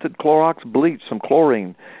unscented Clorox bleach, some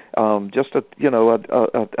chlorine. Just a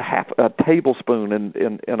half a tablespoon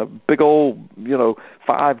in a big old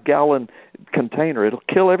 5-gallon container. It'll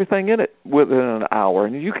kill everything in it within an hour,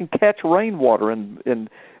 and you can catch rainwater and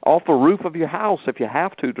off the roof of your house if you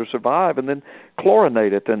have to survive, and then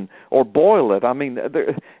chlorinate it or boil it.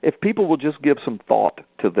 If people will just give some thought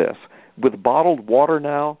to this, with bottled water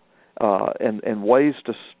now, and ways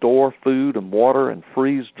to store food and water and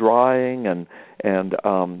freeze drying and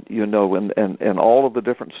all of the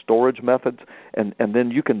different storage methods, and then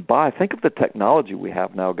you can buy. Think of the technology we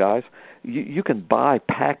have now, guys. You can buy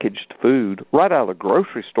packaged food right out of the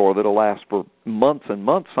grocery store that'll last for months and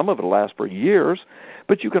months. Some of it will last for years.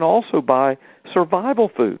 But you can also buy survival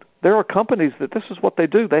food. There are companies that this is what they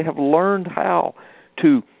do. They have learned how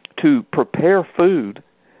to prepare food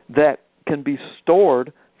that can be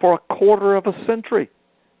stored for a quarter of a century.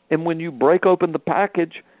 And when you break open the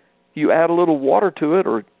package, you add a little water to it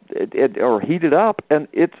or heat it up, and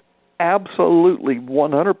it's absolutely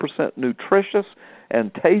 100% nutritious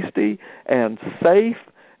and tasty and safe,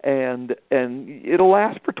 and it'll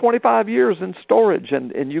last for 25 years in storage,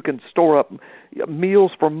 and you can store up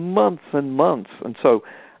meals for months and months. And so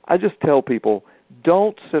I just tell people,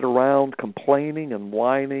 don't sit around complaining and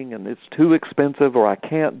whining and it's too expensive or I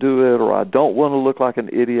can't do it or I don't want to look like an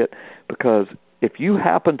idiot, because if you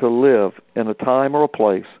happen to live in a time or a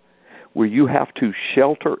place where you have to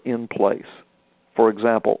shelter in place, for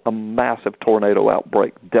example, a massive tornado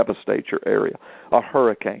outbreak devastates your area, a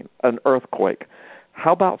hurricane, an earthquake.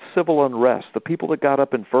 How about civil unrest? The people that got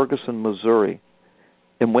up in Ferguson, Missouri,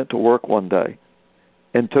 and went to work one day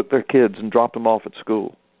and took their kids and dropped them off at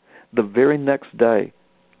school. The very next day,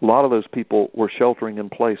 a lot of those people were sheltering in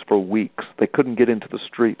place for weeks. They couldn't get into the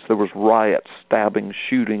streets. There was riots, stabbings,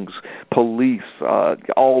 shootings, police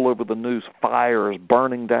all over the news, fires,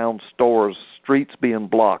 burning down stores, streets being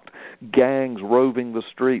blocked, gangs roving the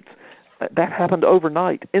streets. That happened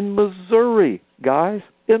overnight in Missouri, guys,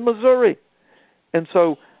 in Missouri. And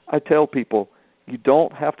so I tell people, you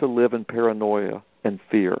don't have to live in paranoia and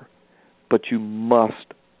fear, but you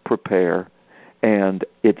must prepare. And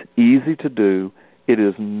it's easy to do. It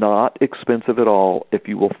is not expensive at all if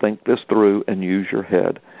you will think this through and use your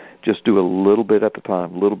head. Just do a little bit at a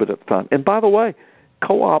time, a little bit at a time. And by the way,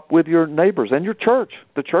 co-op with your neighbors and your church.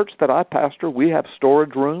 The church that I pastor, we have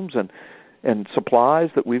storage rooms and supplies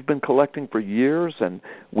that we've been collecting for years, and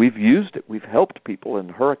we've used it. We've helped people in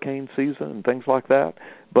hurricane season and things like that.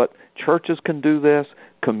 But churches can do this.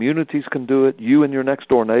 Communities can do it. You and your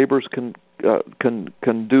next-door neighbors can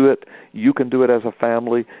do it. You can do it as a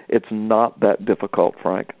family. It's not that difficult,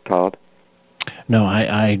 Frank, Todd. No,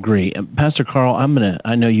 I agree. Pastor Carl,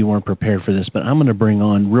 I know you weren't prepared for this, but I'm going to bring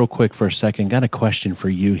on real quick for a second. Got a question for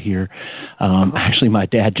you here. Actually, my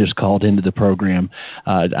dad just called into the program.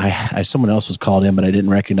 Someone else was called in, but I didn't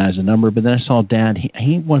recognize the number. But then I saw Dad.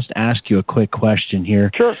 He wants to ask you a quick question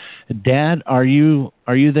here. Sure. Dad, are you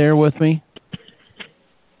there with me?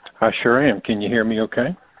 I sure am. Can you hear me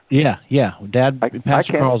okay? Yeah. Dad,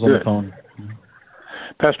 Pastor Carl's on the phone.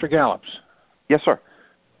 Pastor Gallups. Yes, sir.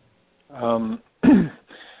 I'm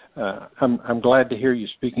glad to hear you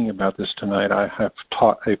speaking about this tonight. I have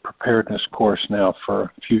taught a preparedness course now for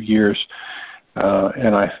a few years,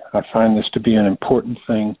 and I find this to be an important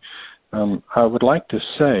thing. I would like to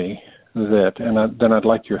say that, and then I'd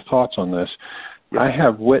like your thoughts on this. I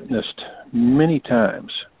have witnessed many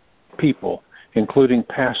times people, including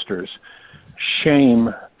pastors,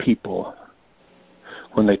 shame people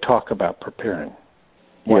when they talk about preparing.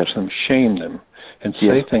 Watch them, shame them, and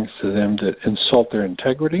say things to them that insult their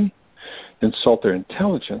integrity, insult their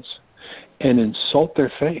intelligence, and insult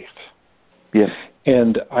their faith. Yes.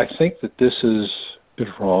 And I think that this is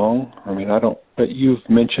wrong. I mean, but you've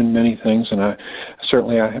mentioned many things, and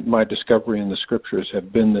my discovery in the Scriptures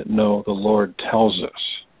have been that no, the Lord tells us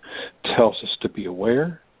to be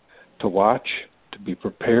aware, to watch, to be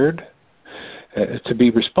prepared, to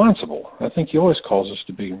be responsible. I think He always calls us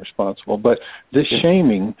to be responsible. But this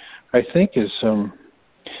shaming, I think it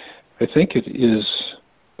is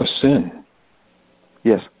a sin.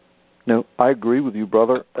 Yes. No, I agree with you,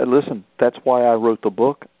 brother. Listen, that's why I wrote the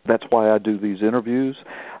book. That's why I do these interviews.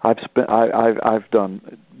 I've done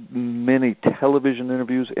many television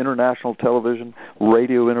interviews, international television,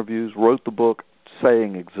 radio interviews. Wrote the book,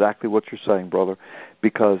 saying exactly what you're saying, brother,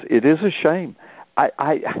 because it is a shame.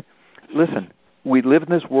 Listen. We live in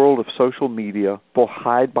this world of social media. People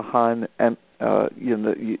hide behind these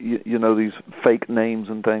fake names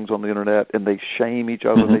and things on the internet, and they shame each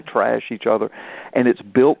other, they trash each other, and it's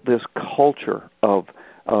built this culture of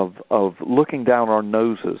looking down our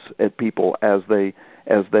noses at people as they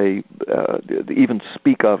even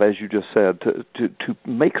speak of, as you just said, to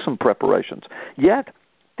make some preparations. Yet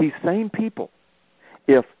these same people,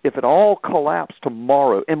 if it all collapsed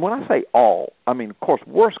tomorrow, and when I say all, I mean, of course,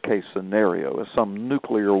 worst case scenario is some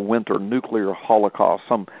nuclear winter, nuclear holocaust,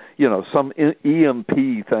 some EMP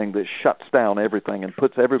thing that shuts down everything and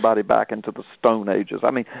puts everybody back into the Stone Ages.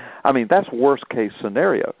 I mean that's worst case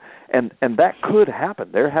scenario, and that could happen.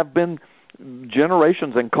 There have been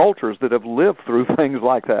generations and cultures that have lived through things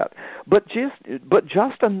like that. But just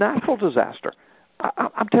a natural disaster.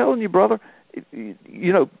 I'm telling you, brother.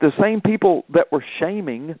 The same people that were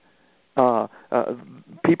shaming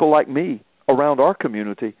people like me around our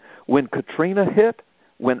community when Katrina hit,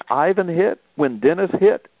 when Ivan hit, when Dennis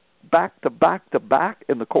hit, back to back to back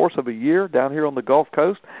in the course of a year down here on the Gulf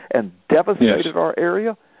Coast and devastated our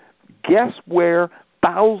area, guess where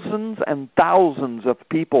thousands and thousands of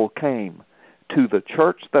people came? To the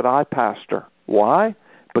church that I pastor. Why?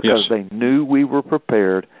 Because they knew we were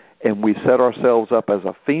prepared. And we set ourselves up as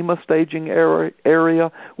a FEMA staging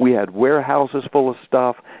area. We had warehouses full of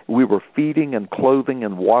stuff. We were feeding and clothing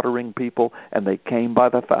and watering people, and they came by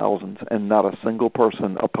the thousands, and not a single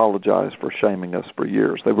person apologized for shaming us for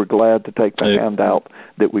years. They were glad to take the handout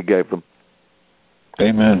that we gave them.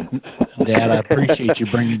 Amen. Dad, I appreciate you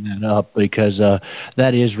bringing that up because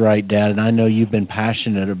that is right, Dad, and I know you've been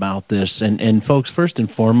passionate about this. And folks, first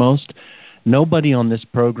and foremost, nobody on this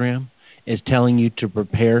program is telling you to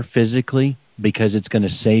prepare physically because it's going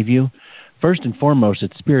to save you. First and foremost,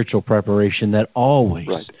 it's spiritual preparation that always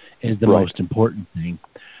is the most important thing.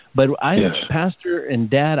 But Pastor and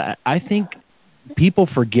Dad, I think people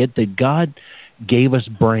forget that God gave us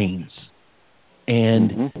brains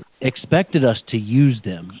and expected us to use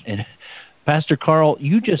them. And Pastor Carl,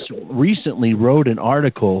 you just recently wrote an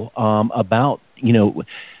article about,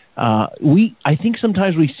 I think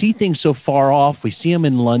sometimes we see things so far off. We see them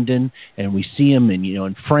in London, and we see them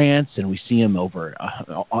in France, and we see them over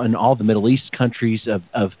in all the Middle East countries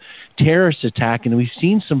of terrorist attack. And we've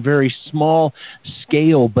seen some very small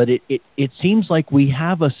scale, but it seems like we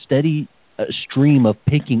have a steady stream of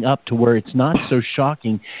picking up to where it's not so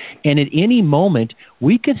shocking. And at any moment,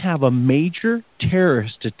 we could have a major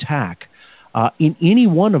terrorist attack in any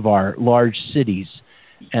one of our large cities.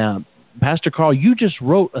 Pastor Carl, you just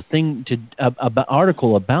wrote a thing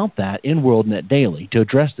article about that in WorldNet Daily to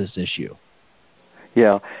address this issue.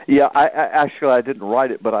 Yeah. I didn't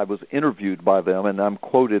write it, but I was interviewed by them, and I'm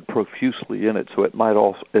quoted profusely in it. So it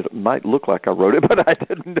might look like I wrote it, but I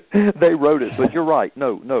didn't. They wrote it. But you're right.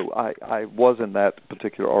 No, I was in that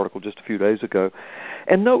particular article just a few days ago,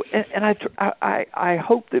 and I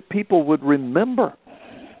hope that people would remember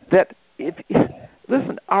that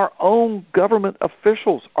listen, our own government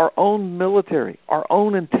officials, our own military, our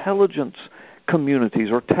own intelligence communities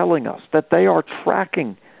are telling us that they are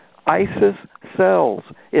tracking ISIS cells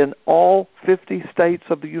in all 50 states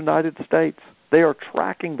of the United States. They are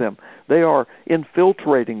tracking them. They are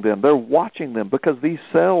infiltrating them. They're watching them because these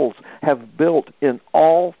cells have built in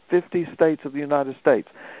all 50 states of the United States.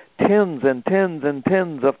 Tens and tens and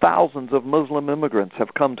tens of thousands of Muslim immigrants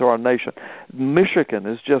have come to our nation. Michigan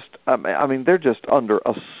is just, they're just under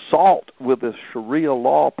assault with this Sharia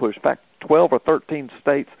law push. In fact, 12 or 13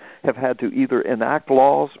 states have had to either enact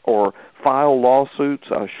laws or file lawsuits,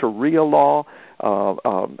 Sharia law,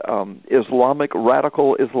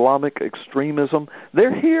 radical Islamic extremism.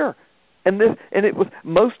 They're here. And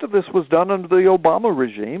most of this was done under the Obama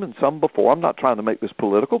regime and some before. I'm not trying to make this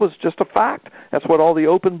political, but it's just a fact. That's what all the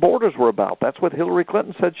open borders were about. That's what Hillary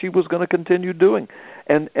Clinton said she was going to continue doing.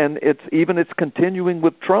 And it's continuing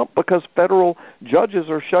with Trump because federal judges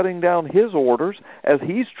are shutting down his orders as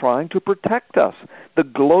he's trying to protect us. The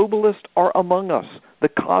globalists are among us. The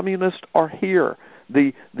communists are here.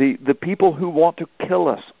 The people who want to kill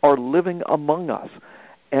us are living among us.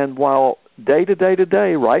 And while day to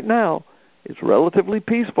day right now, it's relatively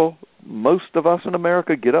peaceful. Most of us in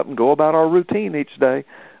America get up and go about our routine each day,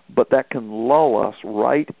 but that can lull us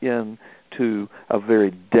right into a very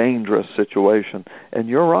dangerous situation. And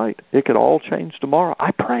you're right, it could all change tomorrow. I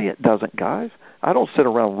pray it doesn't, guys. I don't sit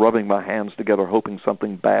around rubbing my hands together hoping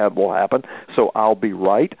something bad will happen so I'll be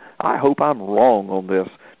right. I hope I'm wrong on this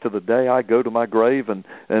to the day I go to my grave or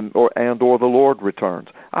the Lord returns.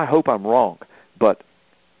 I hope I'm wrong, but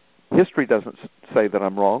history doesn't say that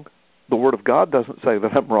I'm wrong. The Word of God doesn't say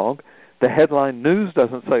that I'm wrong. The headline news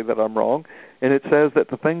doesn't say that I'm wrong. And it says that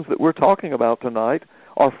the things that we're talking about tonight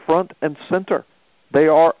are front and center. They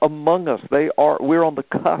are among us. We're on the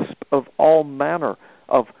cusp of all manner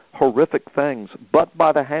of horrific things, but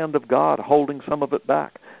by the hand of God holding some of it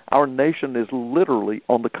back. Our nation is literally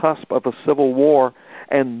on the cusp of a civil war,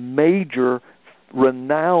 and major,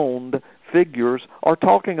 renowned figures are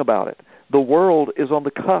talking about it. The world is on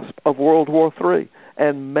the cusp of World War III,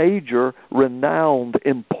 and major, renowned,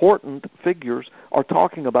 important figures are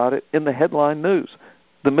talking about it in the headline news.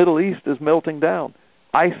 The Middle East is melting down.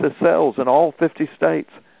 ISIS cells in all 50 states.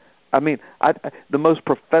 The most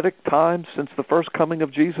prophetic time since the first coming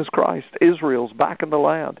of Jesus Christ. Israel's back in the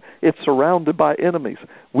land. It's surrounded by enemies.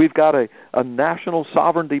 We've got a national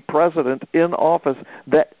sovereignty president in office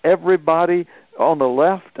that everybody on the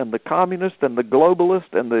left and the communists and the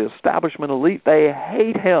globalists and the establishment elite, they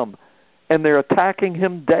hate him, and they're attacking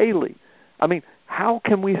him daily. How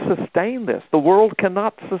can we sustain this? The world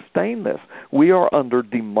cannot sustain this. We are under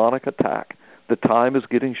demonic attack. The time is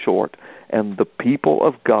getting short, and the people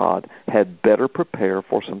of God had better prepare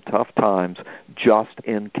for some tough times just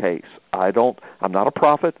in case. I'm not a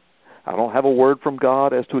prophet. I don't have a word from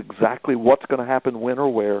God as to exactly what's going to happen when or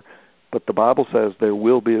where, but the Bible says there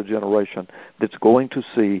will be a generation that's going to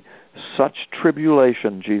see such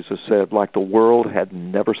tribulation, Jesus said, like the world had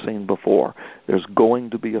never seen before. There's going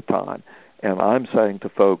to be a time. And I'm saying to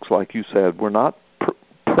folks, like you said, we're not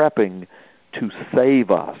prepping to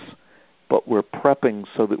save us, but we're prepping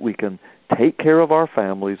so that we can take care of our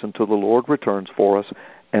families until the Lord returns for us,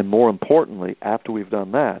 and more importantly, after we've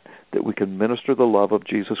done that we can minister the love of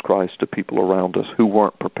Jesus Christ to people around us who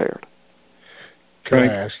weren't prepared. Can I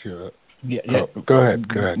ask you? Go ahead.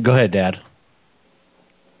 Go ahead, Dad.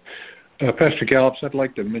 Pastor Gallups, I'd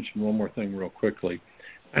like to mention one more thing real quickly.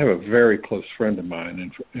 I have a very close friend of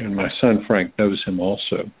mine, and my son Frank knows him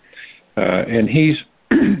also. And he's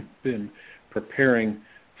been preparing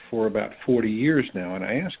for about 40 years now. And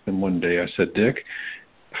I asked him one day, I said, Dick,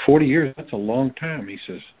 40 years, that's a long time. He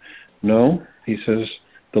says, no. He says,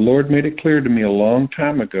 the Lord made it clear to me a long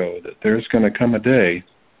time ago that there's going to come a day,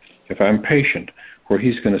 if I'm patient, where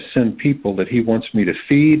he's going to send people that he wants me to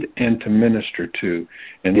feed and to minister to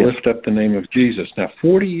and lift up the name of Jesus. Now,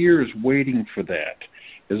 40 years waiting for that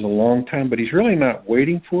is a long time, but he's really not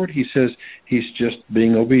waiting for it. He says he's just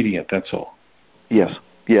being obedient, that's all. Yes.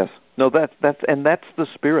 No, that's the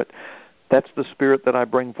spirit. That's the spirit that I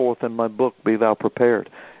bring forth in my book, Be Thou Prepared,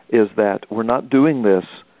 is that we're not doing this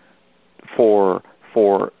for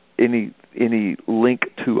any link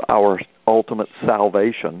to our ultimate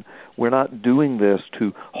salvation. We're not doing this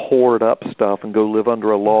to hoard up stuff and go live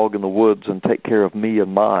under a log in the woods and take care of me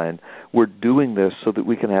and mine. We're doing this so that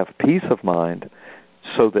we can have peace of mind,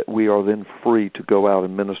 so that we are then free to go out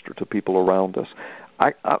and minister to people around us.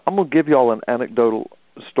 I'm going to give you all an anecdotal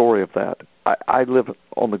story of that. I live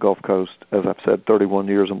on the Gulf Coast, as I've said, 31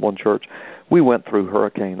 years in one church. We went through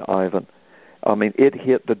Hurricane Ivan. I mean, it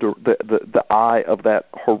hit the eye of that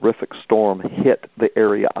horrific storm hit the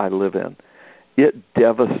area I live in. It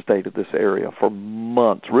devastated this area for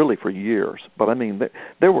months, really for years. But I mean,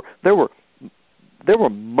 there were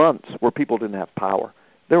months where people didn't have power.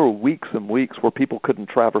 There were weeks and weeks where people couldn't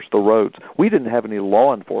traverse the roads. We didn't have any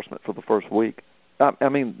law enforcement for the first week. I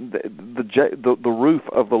mean, the roof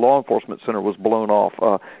of the law enforcement center was blown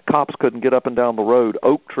off. Cops couldn't get up and down the road.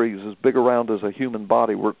 Oak trees as big around as a human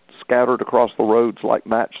body were scattered across the roads like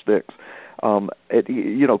matchsticks.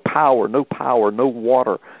 Power, no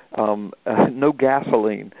water, no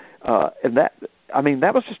gasoline, and that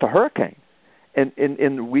was just a hurricane,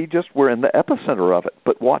 and we just were in the epicenter of it.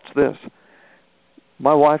 But watch this.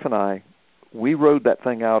 My wife and I, we rode that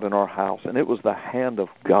thing out in our house, and it was the hand of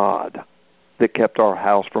God that kept our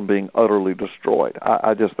house from being utterly destroyed.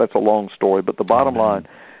 That's a long story, but the bottom line,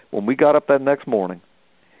 when we got up that next morning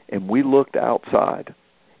and we looked outside,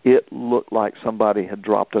 it looked like somebody had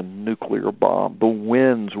dropped a nuclear bomb. The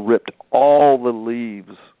winds ripped all the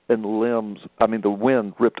leaves and limbs. The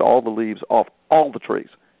wind ripped all the leaves off all the trees,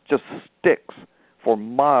 just sticks for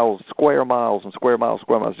miles, square miles and square miles,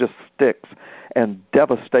 just sticks, and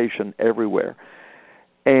devastation everywhere.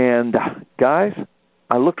 And guys,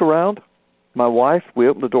 I looked around. My wife, we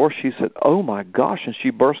opened the door, she said, "Oh my gosh," and she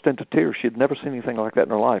burst into tears. She had never seen anything like that in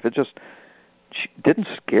her life. It didn't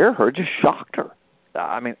scare her, it just shocked her.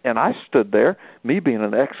 And I stood there, me being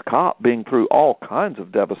an ex-cop, being through all kinds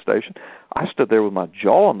of devastation, I stood there with my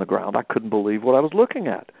jaw on the ground. I couldn't believe what I was looking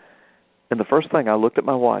at. And the first thing, I looked at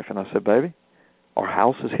my wife and I said, "Baby, our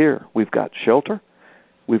house is here. We've got shelter.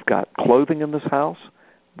 We've got clothing in this house.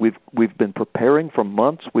 We've been preparing for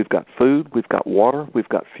months. We've got food. We've got water. We've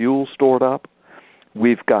got fuel stored up.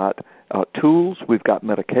 We've got tools. We've got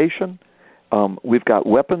medication. We've got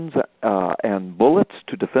weapons and bullets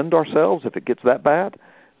to defend ourselves if it gets that bad.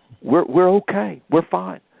 We're okay. We're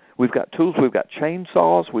fine. We've got tools. We've got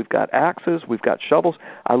chainsaws. We've got axes. We've got shovels."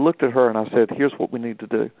 I looked at her and I said, "Here's what we need to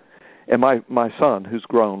do." And my son, who's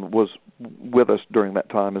grown, was with us during that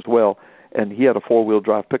time as well, and he had a 4-wheel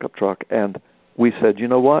drive pickup truck, and we said, "You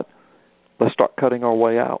know what? Let's start cutting our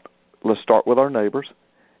way out. Let's start with our neighbors,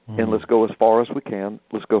 and let's go as far as we can.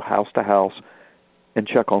 Let's go house to house and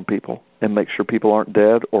check on people and make sure people aren't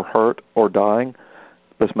dead or hurt or dying.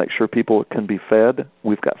 Let's make sure people can be fed.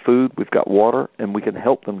 We've got food, we've got water, and we can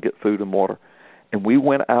help them get food and water." And we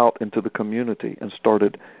went out into the community and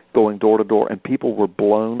started going door to door, and people were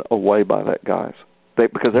blown away by that, guys.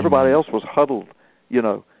 Because everybody else was huddled,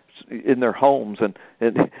 in their homes, and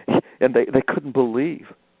they couldn't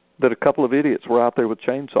believe that a couple of idiots were out there with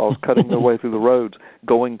chainsaws cutting their way through the roads,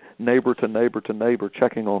 going neighbor to neighbor to neighbor,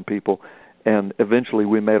 checking on people. And eventually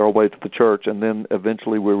we made our way to the church, and then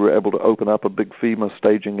eventually we were able to open up a big FEMA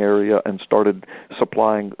staging area and started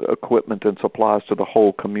supplying equipment and supplies to the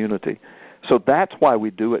whole community. So that's why we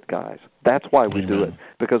do it, guys. That's why we do it.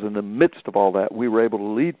 Because in the midst of all that, we were able to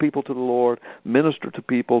lead people to the Lord, minister to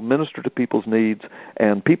people's needs,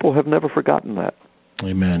 and people have never forgotten that.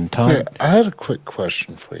 Amen. Tom? Yeah, I had a quick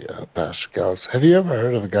question for you, Pastor Gallups. Have you ever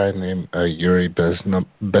heard of a guy named Yuri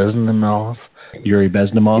Bezmenov? Yuri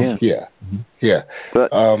Bezmenov? Yeah. Yeah. But,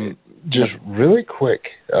 just really quick,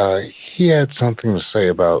 he had something to say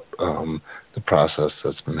about the process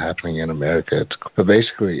that's been happening in America. But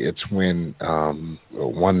basically, it's when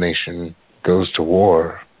one nation goes to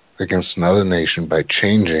war against another nation by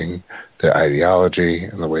changing their ideology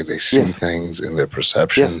and the way they see things and their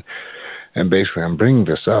perception. Yes. And basically, I'm bringing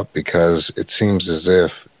this up because it seems as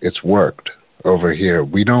if it's worked over here.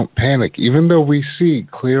 We don't panic. Even though we see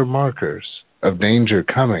clear markers of danger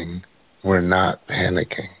coming, we're not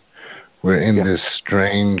panicking. We're in this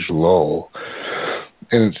strange lull.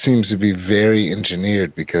 And it seems to be very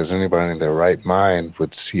engineered because anybody in their right mind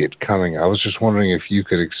would see it coming. I was just wondering if you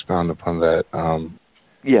could expound upon that.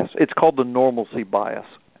 Yes, it's called the normalcy bias.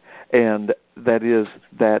 And that is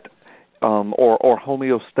that... or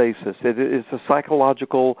homeostasis. It is a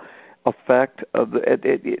psychological effect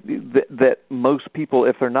that most people,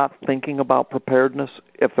 if they're not thinking about preparedness,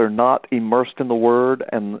 if they're not immersed in the Word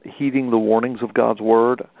and heeding the warnings of God's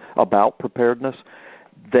Word about preparedness,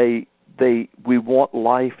 we want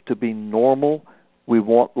life to be normal. We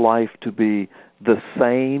want life to be the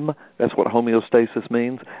same. That's what homeostasis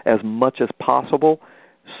means, as much as possible.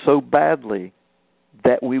 so badly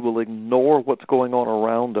that we will ignore what's going on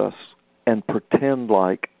around us and pretend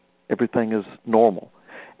like everything is normal.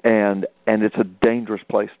 And it's a dangerous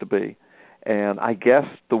place to be. And I guess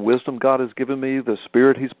the wisdom God has given me, the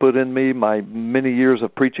Spirit He's put in me, my many years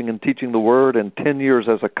of preaching and teaching the Word, and 10 years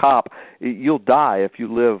as a cop, you'll die if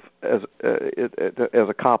you live as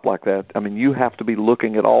a cop like that. I mean, you have to be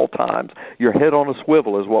looking at all times. Your head on a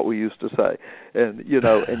swivel is what we used to say. And,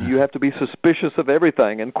 and you have to be suspicious of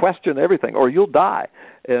everything and question everything, or you'll die.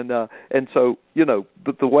 And so,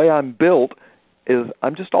 the way I'm built is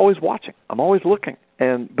I'm just always watching. I'm always looking.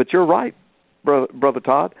 But you're right, Brother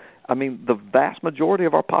Todd. I mean, the vast majority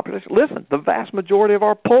of our population, listen, the vast majority of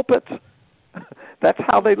our pulpits, that's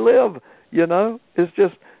how they live, It's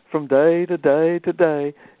just from day to day to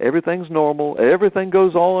day, everything's normal, everything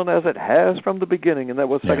goes on as it has from the beginning. And that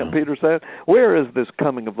was Second Peter said, where is this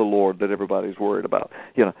coming of the Lord that everybody's worried about?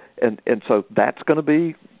 And so that's going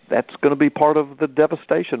to be part of the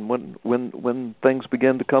devastation when things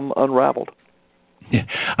begin to come unraveled. Yeah,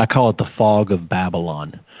 I call it the fog of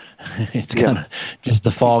Babylon. It's kind of just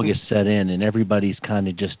the fog is set in, and everybody's kind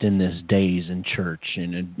of just in this daze in church,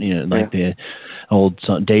 and like the old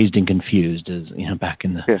song, dazed and confused, as back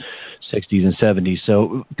in the 60s and 70s.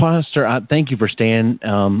 So, Pastor, I thank you for staying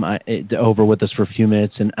over with us for a few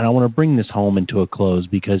minutes, and I want to bring this home into a close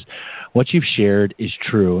because what you've shared is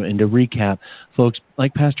true. And to recap, folks,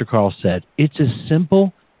 like Pastor Carl said, it's as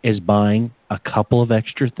simple as buying a couple of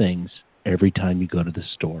extra things every time you go to the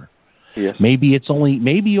store. Yes. Maybe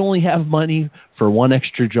you only have money for one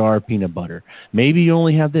extra jar of peanut butter. Maybe you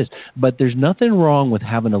only have this. But there's nothing wrong with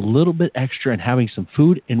having a little bit extra and having some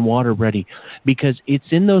food and water ready, because it's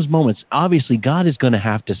in those moments. Obviously, God is going to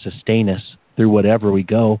have to sustain us through whatever we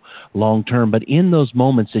go long term, but in those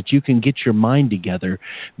moments that you can get your mind together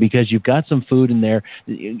because you've got some food in there,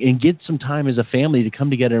 and get some time as a family to come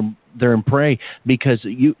together there and pray, because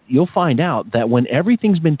you'll find out that when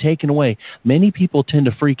everything's been taken away, many people tend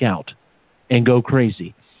to freak out and go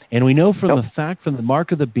crazy. And we know from the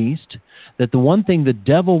mark of the beast, that the one thing the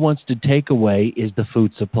devil wants to take away is the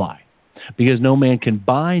food supply, because no man can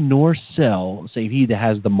buy nor sell save he that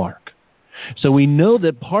has the mark. So we know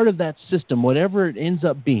that part of that system, whatever it ends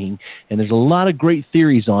up being, and there's a lot of great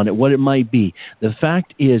theories on it, what it might be, the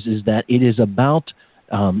fact is that it is about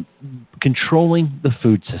controlling the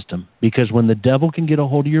food system, because when the devil can get a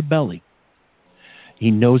hold of your belly,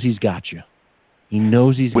 he knows he's got you. He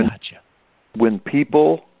knows he's got you. When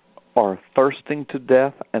people are thirsting to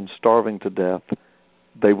death and starving to death,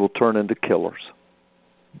 they will turn into killers.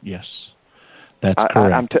 Yes, that's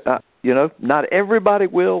correct. Not everybody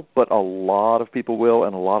will, but a lot of people will,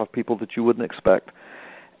 and a lot of people that you wouldn't expect.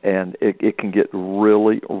 And it can get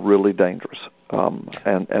really, really dangerous.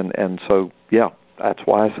 And so, that's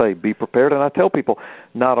why I say be prepared. And I tell people,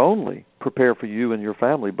 not only prepare for you and your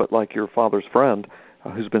family, but like your father's friend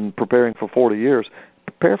who's been preparing for 40 years,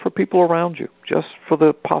 prepare for people around you, just for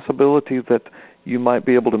the possibility that you might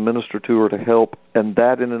be able to minister to or to help, and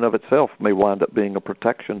that in and of itself may wind up being a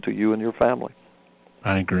protection to you and your family.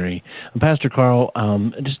 I agree. Pastor Carl,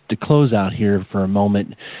 just to close out here for a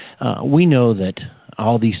moment, we know that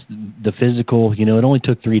all the physical, it only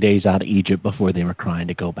took 3 days out of Egypt before they were crying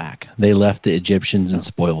to go back. They left the Egyptians and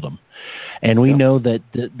spoiled them. And we know that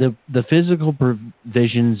the physical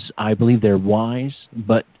provisions, I believe they're wise,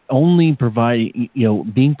 but only providing,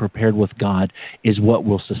 being prepared with God is what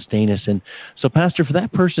will sustain us. And so, Pastor, for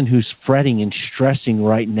that person who's fretting and stressing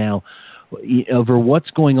right now over what's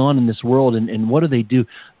going on in this world and what do they do,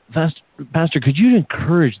 Pastor, could you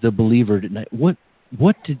encourage the believer tonight? What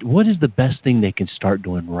is the best thing they can start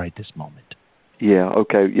doing right this moment? Yeah,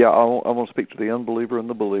 okay. Yeah, I want to speak to the unbeliever and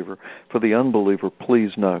the believer. For the unbeliever,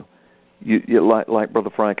 please know, like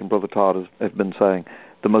Brother Frank and Brother Todd have been saying,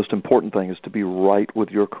 the most important thing is to be right with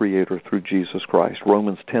your Creator through Jesus Christ.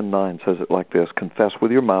 Romans 10:9 says it like this: confess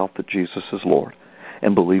with your mouth that Jesus is Lord,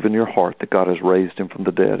 and believe in your heart that God has raised him from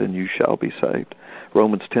the dead, and you shall be saved.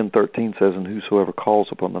 Romans 10:13 says, and whosoever calls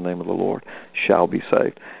upon the name of the Lord shall be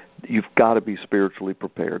saved. You've got to be spiritually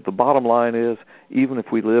prepared. The bottom line is, even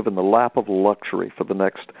if we live in the lap of luxury for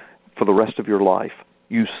the rest of your life,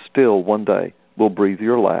 you still one day will breathe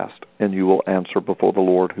your last, and you will answer before the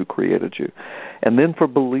Lord who created you. And then for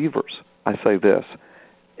believers, I say this,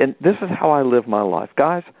 and this is how I live my life.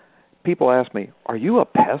 Guys, people ask me, are you a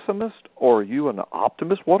pessimist or are you an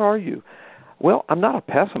optimist? What are you? Well, I'm not a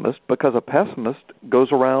pessimist, because a pessimist goes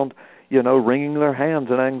around, wringing their hands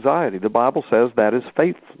in anxiety. The Bible says that is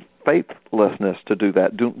faithlessness to do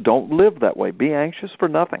that. Don't live that way. Be anxious for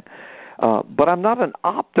nothing. But I'm not an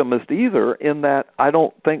optimist either, in that I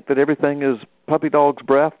don't think that everything is puppy dog's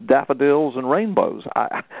breath, daffodils, and rainbows.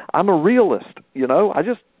 I'm a realist, you know. I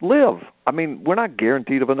just live. I mean, we're not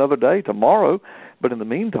guaranteed of another day tomorrow, but in the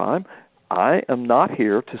meantime, I am not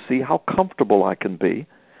here to see how comfortable I can be.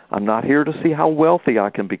 I'm not here to see how wealthy I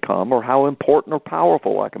can become or how important or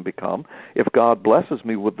powerful I can become. If God blesses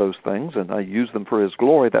me with those things and I use them for His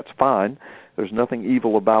glory, that's fine. There's nothing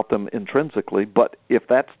evil about them intrinsically. But if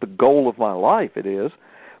that's the goal of my life, it is.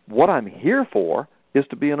 What I'm here for is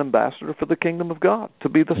to be an ambassador for the kingdom of God, to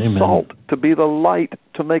be the Amen. salt, to be the light,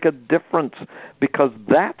 to make a difference, because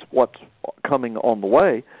that's what's coming on the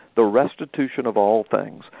way, the restitution of all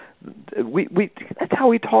things. That's how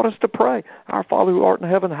He taught us to pray. Our Father who art in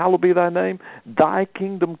heaven, hallowed be thy name. Thy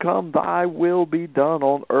kingdom come, thy will be done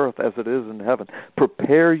on earth as it is in heaven.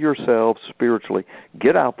 Prepare yourselves spiritually.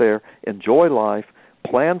 Get out there, enjoy life,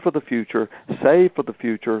 plan for the future, save for the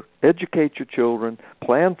future, educate your children,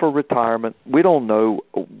 plan for retirement. We don't know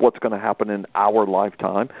what's going to happen in our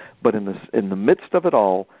lifetime, but in the midst of it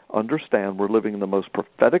all, understand we're living in the most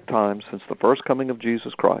prophetic times since the first coming of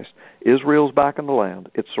Jesus Christ. Israel's back in the land.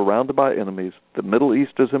 It's surrounded by enemies. The Middle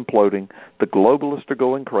East is imploding. The globalists are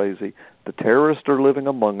going crazy. The terrorists are living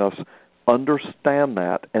among us. Understand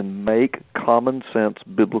that and make common sense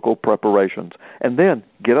biblical preparations. And then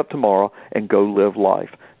get up tomorrow and go live life.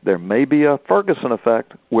 There may be a Ferguson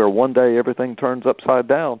effect where one day everything turns upside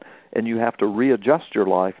down and you have to readjust your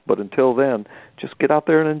life. But until then, just get out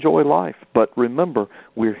there and enjoy life. But remember,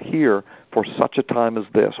 we're here for such a time as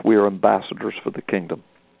this. We are ambassadors for the kingdom.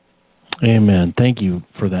 Amen. Thank you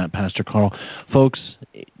for that, Pastor Carl. Folks,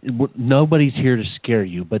 nobody's here to scare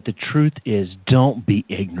you, but the truth is, don't be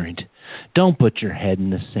ignorant. Don't put your head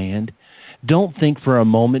in the sand. Don't think for a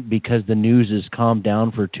moment because the news has calmed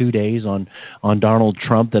down for 2 days on Donald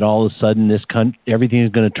Trump that all of a sudden everything is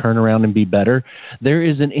going to turn around and be better. There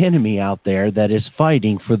is an enemy out there that is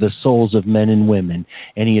fighting for the souls of men and women,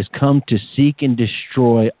 and he has come to seek and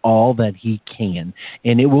destroy all that he can.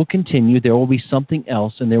 And it will continue. There will be something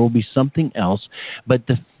else, and there will be something else. But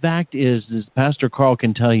the fact is Pastor Carl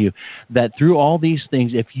can tell you that through all these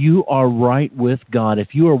things, if you are right with God,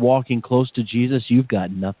 if you are walking close to Jesus, you've got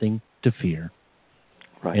nothing to fear.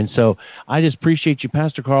 Right. And so I just appreciate you,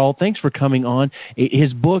 Pastor Carl. Thanks for coming on.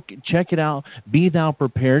 His book, check it out, Be Thou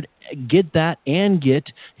Prepared. Get that and get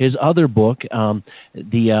his other book, When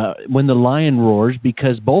the Lion Roars,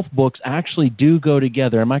 because both books actually do go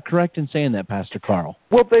together. Am I correct in saying that, Pastor Carl?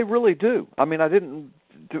 Well, they really do. I mean, I didn't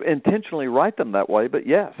intentionally write them that way, but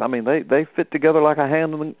yes. I mean, they fit together like a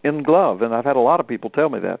hand in glove, and I've had a lot of people tell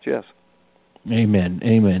me that, yes. Amen.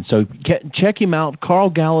 Amen. So check him out,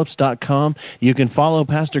 carlgallups.com. You can follow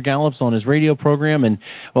Pastor Gallups on his radio program, and,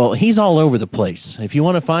 well, he's all over the place. If you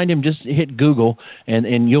want to find him, just hit Google,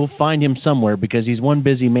 and you'll find him somewhere because he's one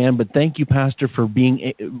busy man. But thank you, Pastor, for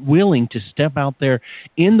being willing to step out there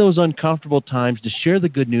in those uncomfortable times to share the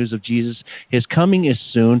good news of Jesus. His coming is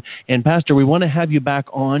soon. And, Pastor, we want to have you back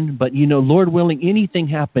on, but, Lord willing, anything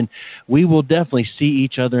happen, we will definitely see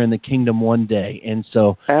each other in the kingdom one day. And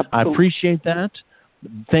so absolutely. I appreciate that.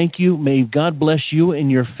 Thank you. May God bless you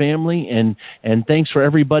and your family, and thanks for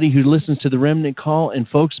everybody who listens to the Remnant Call. And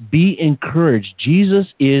folks, be encouraged. Jesus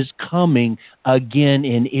is coming again,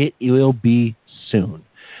 and it will be soon.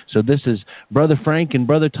 So this is Brother Frank and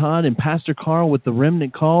Brother Todd and Pastor Carl with the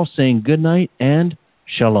Remnant Call saying good night and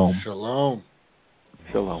shalom. Shalom.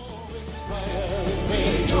 Shalom.